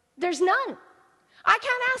 There's none. I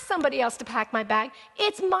can't ask somebody else to pack my bag.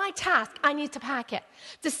 It's my task. I need to pack it.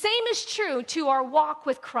 The same is true to our walk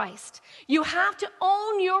with Christ. You have to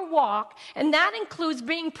own your walk, and that includes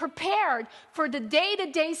being prepared for the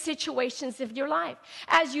day-to-day situations of your life.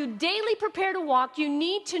 As you daily prepare to walk, you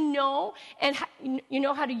need to know and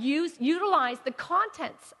how to utilize the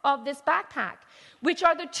contents of this backpack, which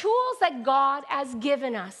are the tools that God has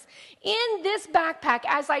given us. In this backpack,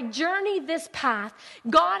 as I journey this path,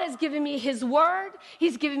 God has given me His Word.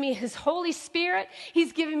 He's given me His Holy Spirit.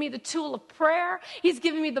 He's given me the tool of prayer. He's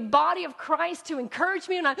given me the body of Christ to encourage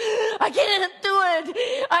me. And I can't do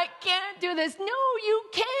it. I can't do this. No, you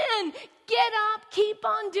can. Get up. Keep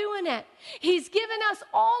on doing it. He's given us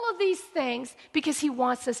all of these things because He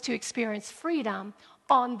wants us to experience freedom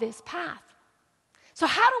on this path. So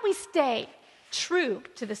how do we stay true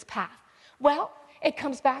to this path? Well, it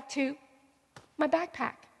comes back to my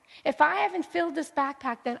backpack. If I haven't filled this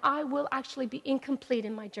backpack, then I will actually be incomplete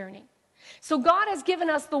in my journey. So God has given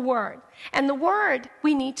us the Word, and the Word,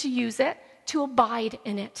 we need to use it to abide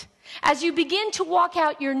in it. As you begin to walk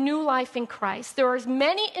out your new life in Christ, there are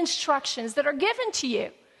many instructions that are given to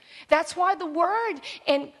you. That's why the Word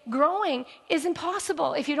and growing is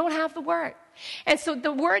impossible if you don't have the Word. And so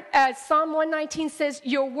the Word, Psalm 119 says,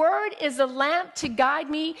 your Word is a lamp to guide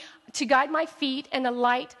my feet, and a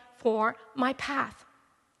light for my path.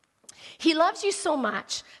 He loves you so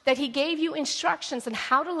much that He gave you instructions on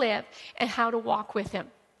how to live and how to walk with Him.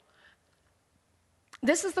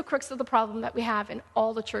 This is the crux of the problem that we have in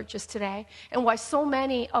all the churches today, and why so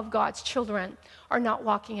many of God's children are not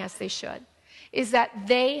walking as they should, is that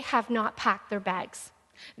they have not packed their bags.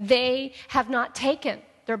 They have not taken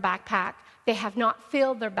their backpack. They have not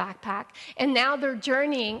filled their backpack, and now they're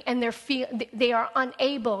journeying, and they are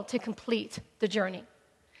unable to complete the journey.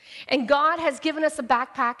 And God has given us a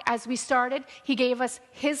backpack as we started. He gave us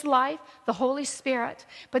His life, the Holy Spirit.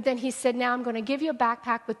 But then He said, now I'm going to give you a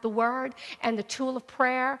backpack with the Word and the tool of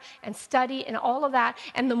prayer and study and all of that.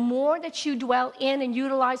 And the more that you dwell in and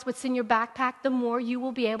utilize what's in your backpack, the more you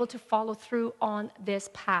will be able to follow through on this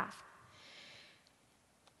path.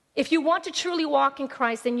 If you want to truly walk in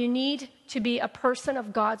Christ, then you need to be a person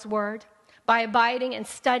of God's Word by abiding and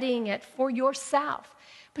studying it for yourself.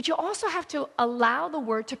 But you also have to allow the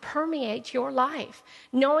Word to permeate your life,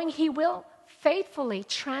 knowing He will faithfully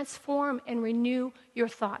transform and renew your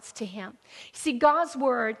thoughts to Him. See, God's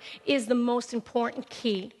Word is the most important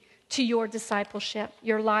key to your discipleship,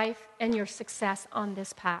 your life, and your success on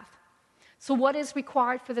this path. So what is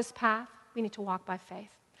required for this path? We need to walk by faith.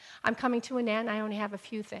 I'm coming to an end. I only have a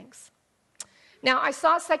few things. Now, I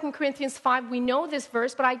saw 2 Corinthians 5. We know this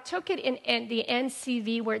verse, but I took it in the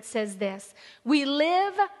NCV where it says this. We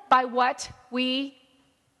live by what we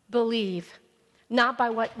believe, not by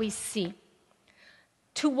what we see.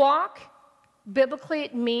 To walk, biblically,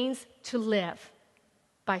 it means to live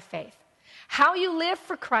by faith. How you live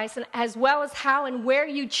for Christ, and as well as how and where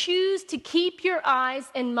you choose to keep your eyes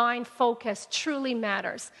and mind focused, truly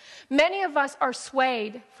matters. Many of us are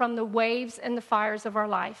swayed from the waves and the fires of our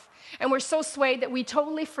life. And we're so swayed that we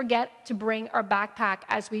totally forget to bring our backpack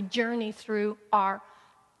as we journey through our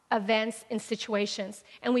events and situations.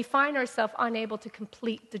 And we find ourselves unable to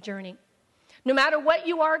complete the journey. No matter what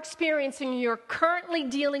you are experiencing, you're currently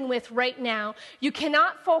dealing with right now, you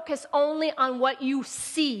cannot focus only on what you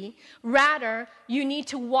see. Rather, you need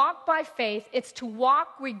to walk by faith. It's to walk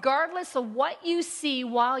regardless of what you see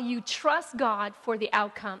while you trust God for the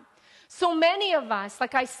outcome. So many of us,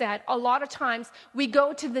 like I said, a lot of times we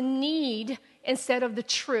go to the need instead of the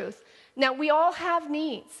truth. Now, we all have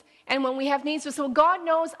needs. And when we have needs, we say, well, God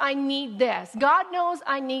knows I need this. God knows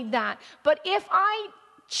I need that. But if I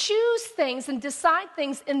choose things and decide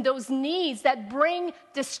things in those needs that bring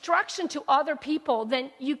destruction to other people, then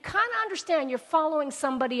you kind of understand you're following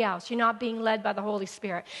somebody else. You're not being led by the Holy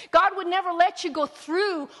Spirit. God would never let you go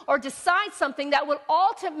through or decide something that would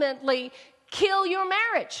ultimately kill your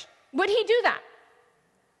marriage. Would He do that?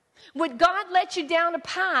 Would God let you down a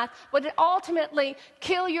path would it ultimately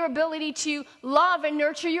kill your ability to love and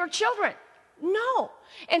nurture your children? No.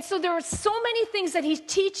 And so there are so many things that He's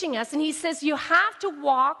teaching us, and He says you have to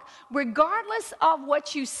walk regardless of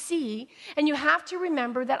what you see, and you have to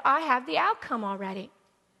remember that I have the outcome already.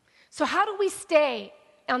 So how do we stay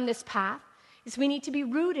on this path? Is we need to be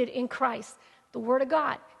rooted in Christ, the Word of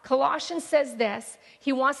God. Colossians says this.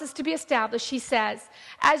 He wants us to be established. He says,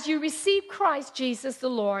 as you receive Christ Jesus the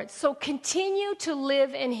Lord, so continue to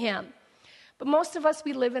live in Him. But most of us,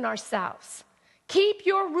 we live in ourselves. Keep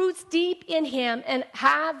your roots deep in Him and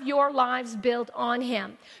have your lives built on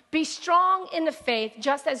Him. Be strong in the faith,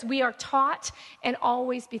 just as we are taught, and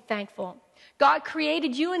always be thankful. God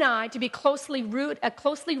created you and I to be closely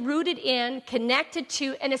rooted in, connected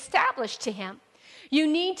to, and established to Him. You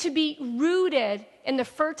need to be rooted in the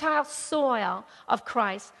fertile soil of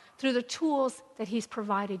Christ through the tools that He's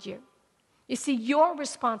provided you. You see, you're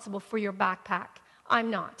responsible for your backpack.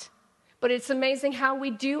 I'm not. But it's amazing how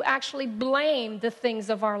we do actually blame the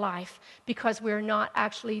things of our life because we're not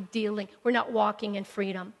actually we're not walking in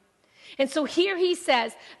freedom. And so here he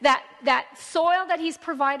says that soil that He's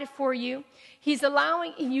provided for you,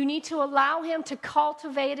 you need to allow Him to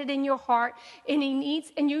cultivate it in your heart, and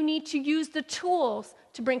you need to use the tools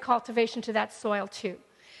to bring cultivation to that soil too.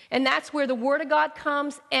 And that's where the Word of God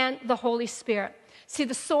comes and the Holy Spirit. See,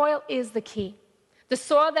 the soil is the key. The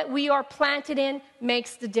soil that we are planted in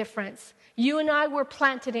makes the difference. You and I were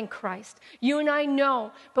planted in Christ. You and I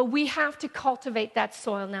know, but we have to cultivate that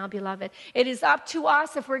soil now, beloved. It is up to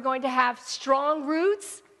us if we're going to have strong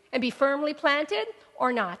roots and be firmly planted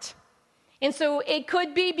or not. And so it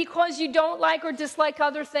could be because you don't like or dislike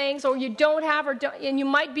other things, or you don't have, and you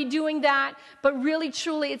might be doing that, but really,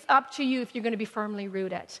 truly, it's up to you if you're going to be firmly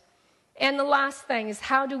rooted. And the last thing is,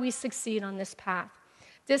 how do we succeed on this path?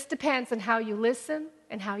 This depends on how you listen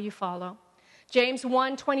and how you follow. James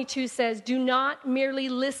 1:22 says, do not merely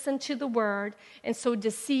listen to the word and so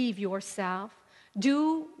deceive yourself.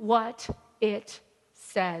 Do what it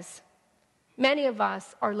says. Many of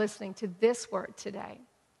us are listening to this word today,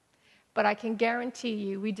 but I can guarantee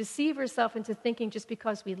you we deceive ourselves into thinking just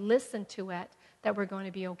because we listen to it that we're going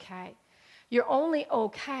to be okay. You're only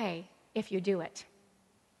okay if you do it.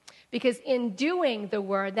 Because in doing the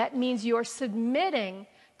word, that means you're submitting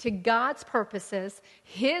to God's purposes,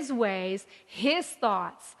 His ways, His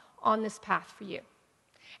thoughts on this path for you.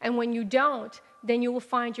 And when you don't, then you will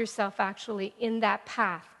find yourself actually in that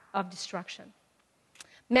path of destruction.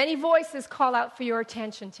 Many voices call out for your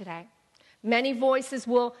attention today. Many voices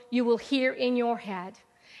you will hear in your head.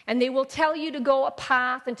 And they will tell you to go a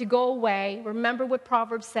path and to go away. Remember what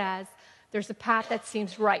Proverbs says. There's a path that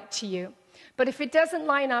seems right to you. But if it doesn't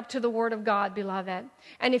line up to the Word of God, beloved,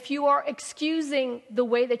 and if you are excusing the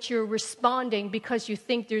way that you're responding because you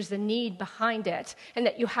think there's a need behind it and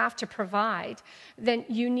that you have to provide, then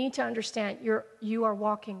you need to understand you are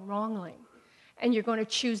walking wrongly and you're going to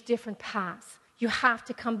choose different paths. You have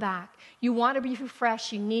to come back. You want to be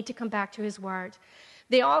refreshed, you need to come back to His Word.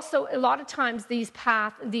 They also, a lot of times, these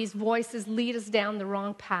voices lead us down the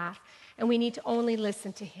wrong path, and we need to only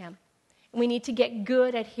listen to Him. We need to get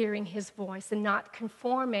good at hearing His voice and not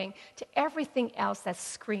conforming to everything else that's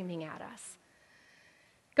screaming at us.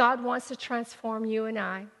 God wants to transform you and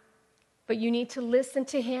I, but you need to listen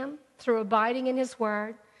to Him through abiding in His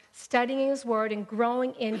Word, studying His Word, and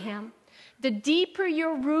growing in Him. The deeper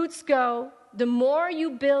your roots go, the more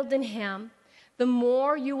you build in Him, the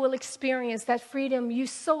more you will experience that freedom you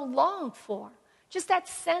so long for. Just that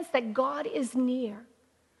sense that God is near.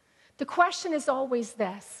 The question is always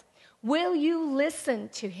this: will you listen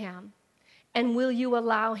to Him, and will you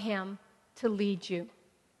allow Him to lead you?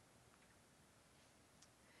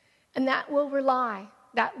 And that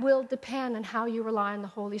will depend on how you rely on the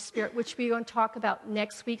Holy Spirit, which we're going to talk about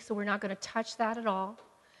next week, so we're not going to touch that at all.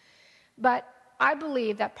 But I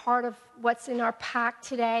believe that part of what's in our pack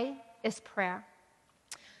today is prayer.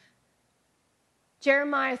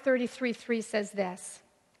 Jeremiah 33:3 says this: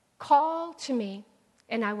 "Call to me,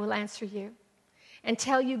 and I will answer you, and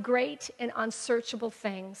tell you great and unsearchable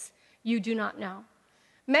things you do not know."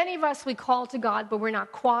 Many of us, we call to God, but we're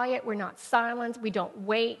not quiet, we're not silent, we don't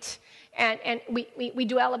wait, and we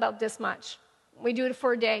dwell about this much. We do it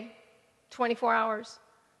for a day, 24 hours.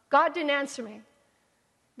 God didn't answer me.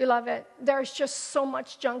 Beloved, there's just so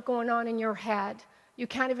much junk going on in your head, you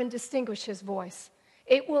can't even distinguish His voice.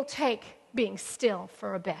 It will take being still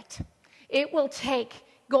for a bit. It will take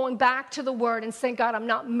going back to the Word and saying, God, I'm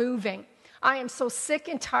not moving. I am so sick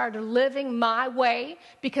and tired of living my way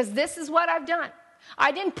because this is what I've done.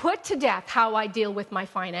 I didn't put to death how I deal with my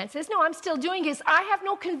finances. No, I'm still doing it. I have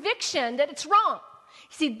no conviction that it's wrong.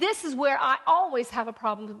 See, this is where I always have a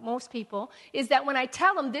problem with most people, is that when I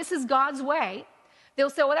tell them this is God's way, they'll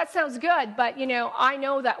say, well, that sounds good, but, I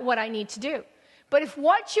know that what I need to do. But if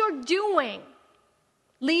what you're doing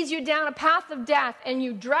leads you down a path of death and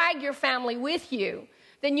you drag your family with you,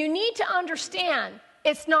 then you need to understand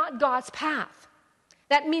it's not God's path.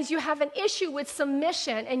 That means you have an issue with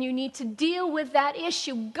submission and you need to deal with that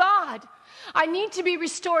issue. God, I need to be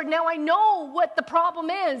restored. Now I know what the problem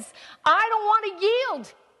is. I don't want to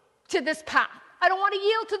yield to this path. I don't want to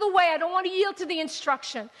yield to the way. I don't want to yield to the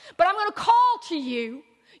instruction. But I'm going to call to you.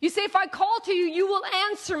 You say, if I call to you, you will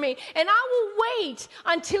answer me. And I will wait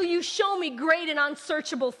until you show me great and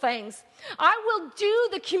unsearchable things. I will do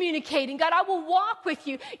the communicating. God, I will walk with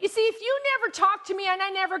you. You see, if you never talk to me and I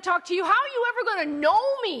never talk to you, how are you ever going to know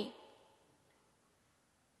me?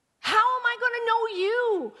 How am I going to know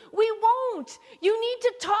you? We won't. You need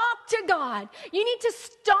to talk to God. You need to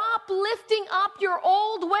stop lifting up your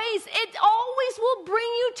old ways. It always will bring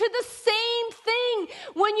you to the same thing.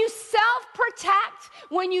 When you self-protect,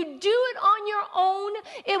 when you do it on your own,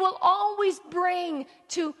 it will always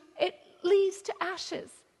it leads to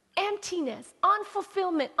ashes, emptiness,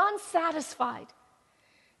 unfulfillment, unsatisfied.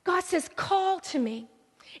 God says, call to me.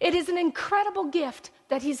 It is an incredible gift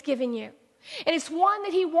that He's given you. And it's one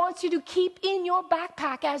that He wants you to keep in your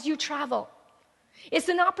backpack as you travel. It's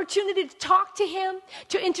an opportunity to talk to Him,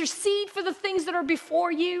 to intercede for the things that are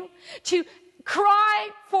before you, to cry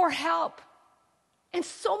for help, and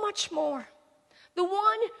so much more. The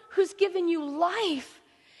one who's given you life,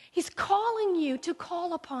 He's calling you to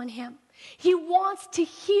call upon Him. He wants to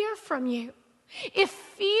hear from you. If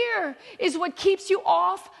fear is what keeps you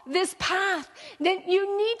off this path, then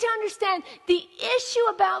you need to understand the issue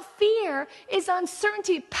about fear is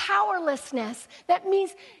uncertainty, powerlessness. That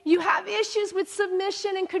means you have issues with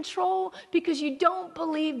submission and control because you don't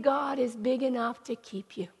believe God is big enough to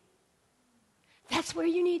keep you. That's where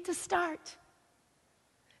you need to start.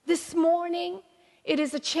 This morning, it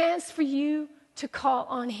is a chance for you to call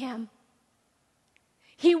on Him.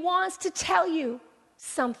 He wants to tell you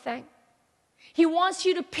something. He wants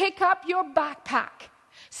you to pick up your backpack.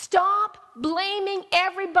 Stop blaming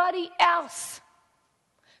everybody else.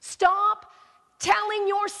 Stop telling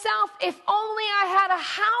yourself, if only I had a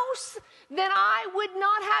house, then I would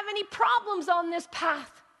not have any problems on this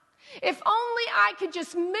path. If only I could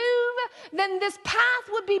just move, then this path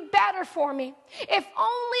would be better for me. If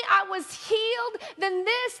only I was healed, then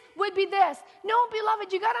this would be this. No,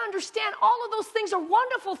 beloved, you got to understand all of those things are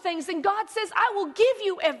wonderful things, and God says, I will give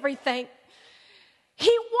you everything.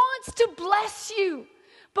 He wants to bless you.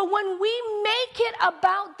 But when we make it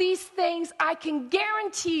about these things, I can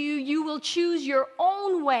guarantee you, you will choose your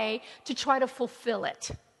own way to try to fulfill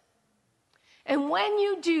it. And when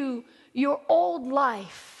you do, your old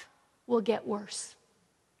life will get worse.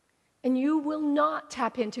 And you will not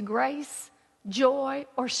tap into grace, joy,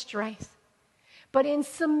 or strength. But in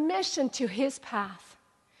submission to his path,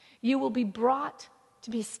 you will be brought to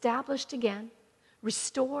be established again,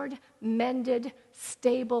 restored, mended,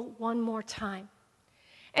 stable one more time.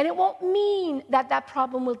 And it won't mean that that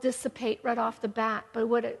problem will dissipate right off the bat, but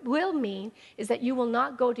what it will mean is that you will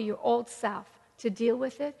not go to your old self to deal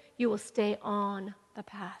with it. You will stay on the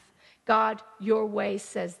path. God, your way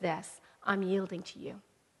says this. I'm yielding to you.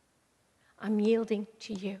 I'm yielding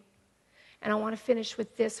to you. And I want to finish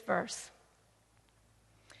with this verse.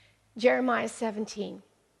 Jeremiah 17,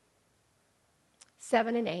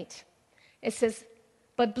 7 and 8. It says,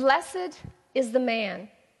 but blessed is the man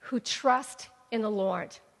who trusts in the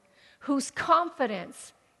Lord, whose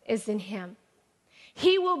confidence is in him.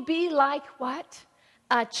 He will be like what?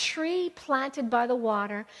 A tree planted by the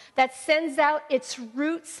water that sends out its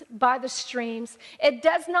roots by the streams. It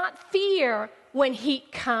does not fear when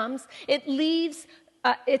heat comes. Its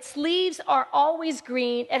leaves are always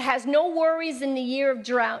green. It has no worries in the year of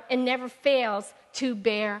drought and never fails to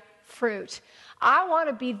bear fruit. I want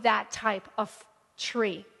to be that type of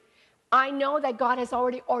tree. I know that God has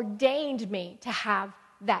already ordained me to have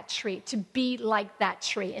that tree, to be like that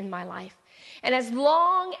tree in my life. And as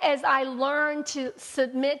long as I learn to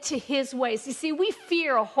submit to his ways, you see, we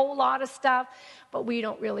fear a whole lot of stuff, but we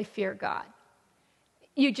don't really fear God.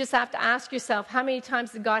 You just have to ask yourself, how many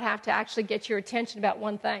times did God have to actually get your attention about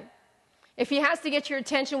one thing? If he has to get your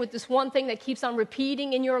attention with this one thing that keeps on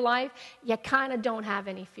repeating in your life, you kind of don't have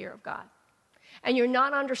any fear of God. And you're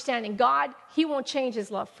not understanding God, he won't change his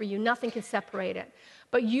love for you. Nothing can separate it.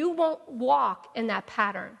 But you won't walk in that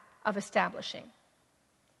pattern of establishing.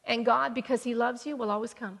 And God, because he loves you, will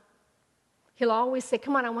always come. He'll always say,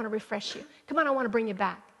 come on, I want to refresh you. Come on, I want to bring you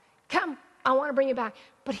back. Come, I want to bring you back.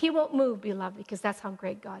 But he won't move, beloved, because that's how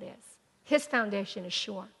great God is. His foundation is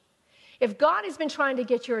sure. If God has been trying to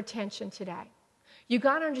get your attention today, you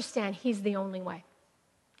got to understand he's the only way.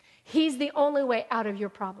 He's the only way out of your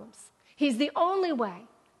problems. He's the only way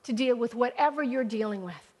to deal with whatever you're dealing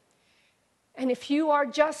with. And if you are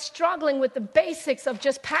just struggling with the basics of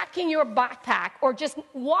just packing your backpack or just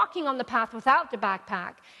walking on the path without the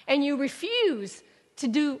backpack, and you refuse to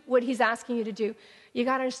do what he's asking you to do, you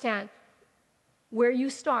got to understand where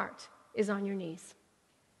you start is on your knees.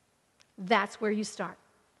 That's where you start.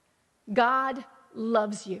 God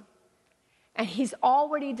loves you. And he's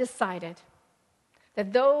already decided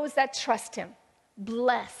that those that trust him,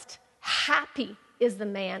 blessed, happy is the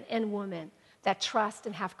man and woman that trust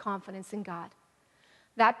and have confidence in God.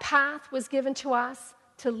 That path was given to us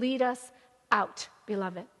to lead us out,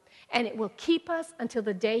 beloved. And it will keep us until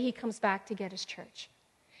the day he comes back to get his church.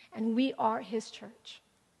 And we are his church.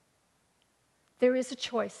 There is a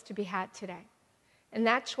choice to be had today. And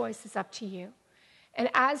that choice is up to you. And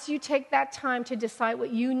as you take that time to decide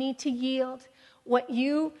what you need to yield, what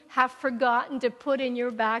you have forgotten to put in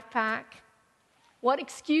your backpack, what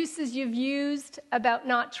excuses you've used about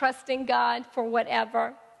not trusting God for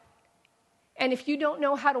whatever. And if you don't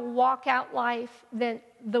know how to walk out life, then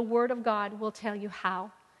the Word of God will tell you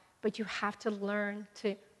how. But you have to learn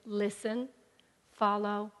to listen,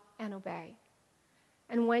 follow, and obey.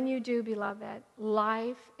 And when you do, beloved,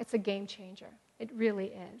 life, it's a game changer. It really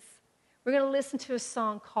is. We're going to listen to a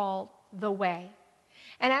song called The Way.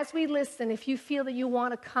 And as we listen, if you feel that you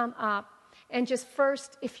want to come up, and just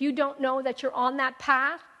first, if you don't know that you're on that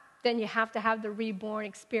path, then you have to have the reborn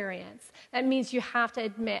experience. That means you have to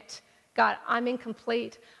admit, God, I'm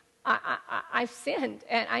incomplete. I've sinned,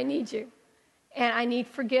 and I need you. And I need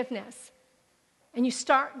forgiveness. And you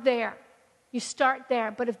start there. You start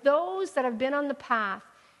there. But if those that have been on the path,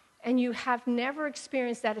 and you have never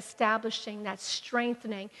experienced that establishing, that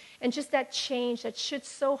strengthening, and just that change that should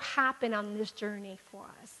so happen on this journey for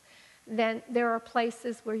us, then there are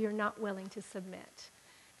places where you're not willing to submit.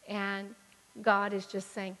 And God is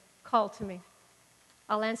just saying, call to me.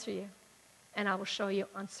 I'll answer you, and I will show you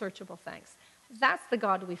unsearchable things. That's the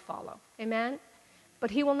God we follow. Amen?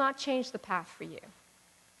 But he will not change the path for you.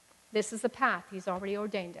 This is the path. He's already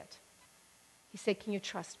ordained it. He said, can you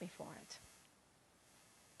trust me for it?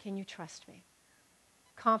 Can you trust me?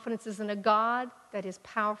 Confidence is in a God that is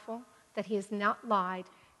powerful, that he has not lied,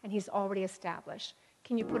 and he's already established.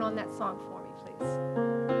 Can you put on that song for me, please?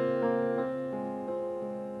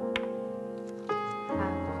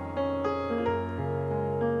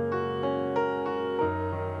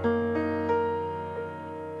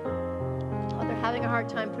 Oh, they're having a hard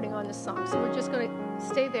time putting on this song, so we're just going to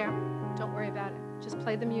stay there. Don't worry about it. Just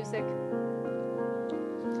play the music.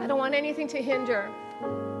 I don't want anything to hinder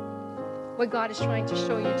what God is trying to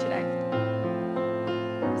show you today.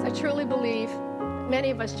 Because I truly believe many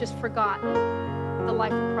of us just forgot the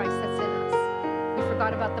life of Christ that's in us. We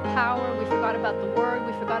forgot about the power. We forgot about the word.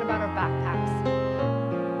 We forgot about our backpacks.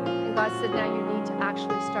 And God said, now you need to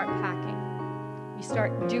actually start packing. You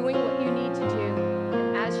start doing what you need to do.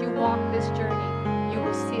 And as you walk this journey, you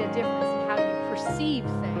will see a difference in how you perceive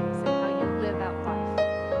things and how you live out life.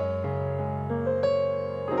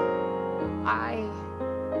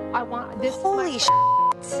 I want this. Holy shit.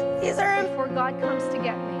 These are... Before God comes to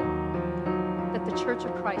get me, that the Church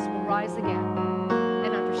of Christ will rise again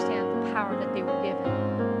and understand the power that they were given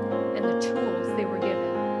and the tools they were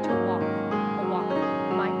given to walk a walk of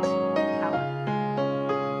might and power.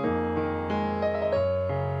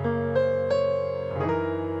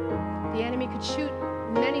 The enemy could shoot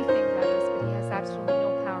many things at us, but he has absolutely no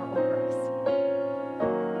power over us.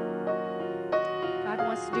 God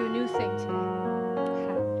wants to do a new thing today.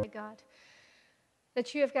 God,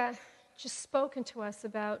 that you have just spoken to us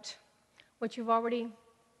about what you've already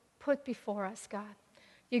put before us, God.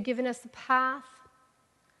 You've given us a path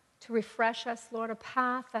to refresh us, Lord, a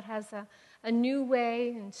path that has a new way,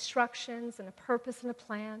 instructions, and a purpose and a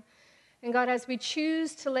plan. And God, as we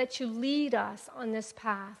choose to let you lead us on this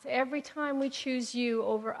path, every time we choose you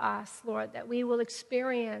over us, Lord, that we will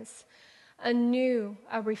experience a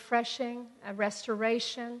refreshing, a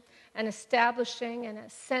restoration, an establishing, and a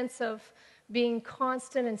sense of being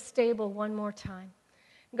constant and stable one more time.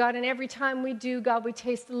 God, and every time we do, God, we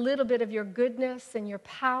taste a little bit of your goodness and your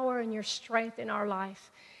power and your strength in our life.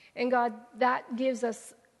 And God, that gives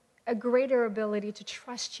us a greater ability to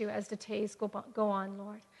trust you as the days go on,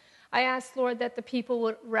 Lord. I ask, Lord, that the people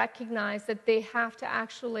would recognize that they have to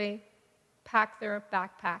actually pack their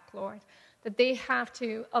backpack, Lord, that they have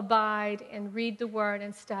to abide and read the word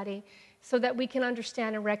and study so that we can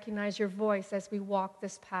understand and recognize your voice as we walk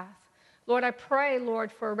this path. Lord, I pray,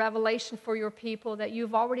 Lord, for a revelation for your people that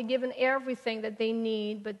you've already given everything that they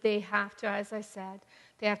need, but they have to, as I said,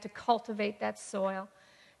 they have to cultivate that soil.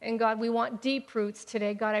 And God, we want deep roots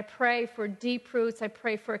today. God, I pray for deep roots. I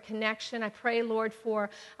pray for a connection. I pray, Lord, for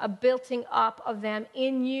a building up of them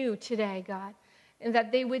in you today, God, and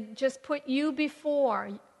that they would just put you before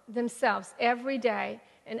themselves every day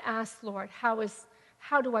and ask, Lord, how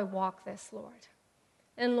do I walk this, Lord?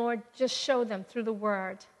 And Lord, just show them through the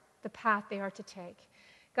word the path they are to take.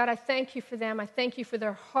 God, I thank you for them. I thank you for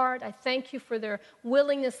their heart. I thank you for their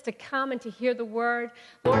willingness to come and to hear the word.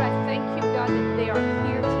 Lord, I thank you, God, that they are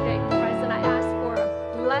here today present. I ask for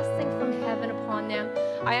a blessing from heaven upon them.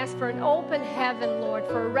 I ask for an open heaven, Lord,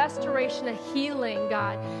 for a restoration, a healing,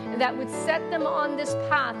 God, and that would set them on this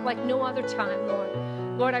path like no other time, Lord.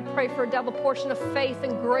 Lord, I pray for a double portion of faith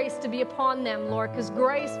and grace to be upon them, Lord, because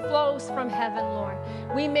grace flows from heaven, Lord.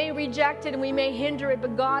 We may reject it and we may hinder it,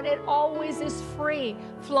 but God, it always is free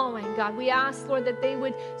flowing, God. We ask, Lord, that they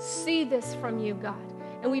would see this from you, God.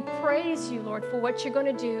 And we praise you, Lord, for what you're going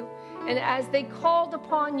to do. And as they called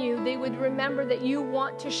upon you, they would remember that you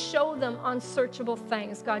want to show them unsearchable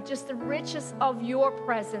things, God, just the riches of your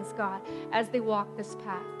presence, God, as they walk this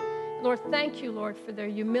path. Lord, thank you, Lord, for their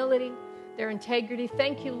humility, their integrity.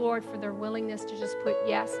 Thank you, Lord, for their willingness to just put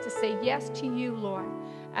yes, to say yes to you, Lord,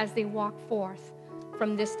 as they walk forth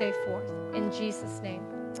from this day forth. In Jesus' name,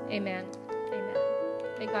 amen. Amen.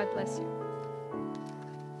 May God bless you.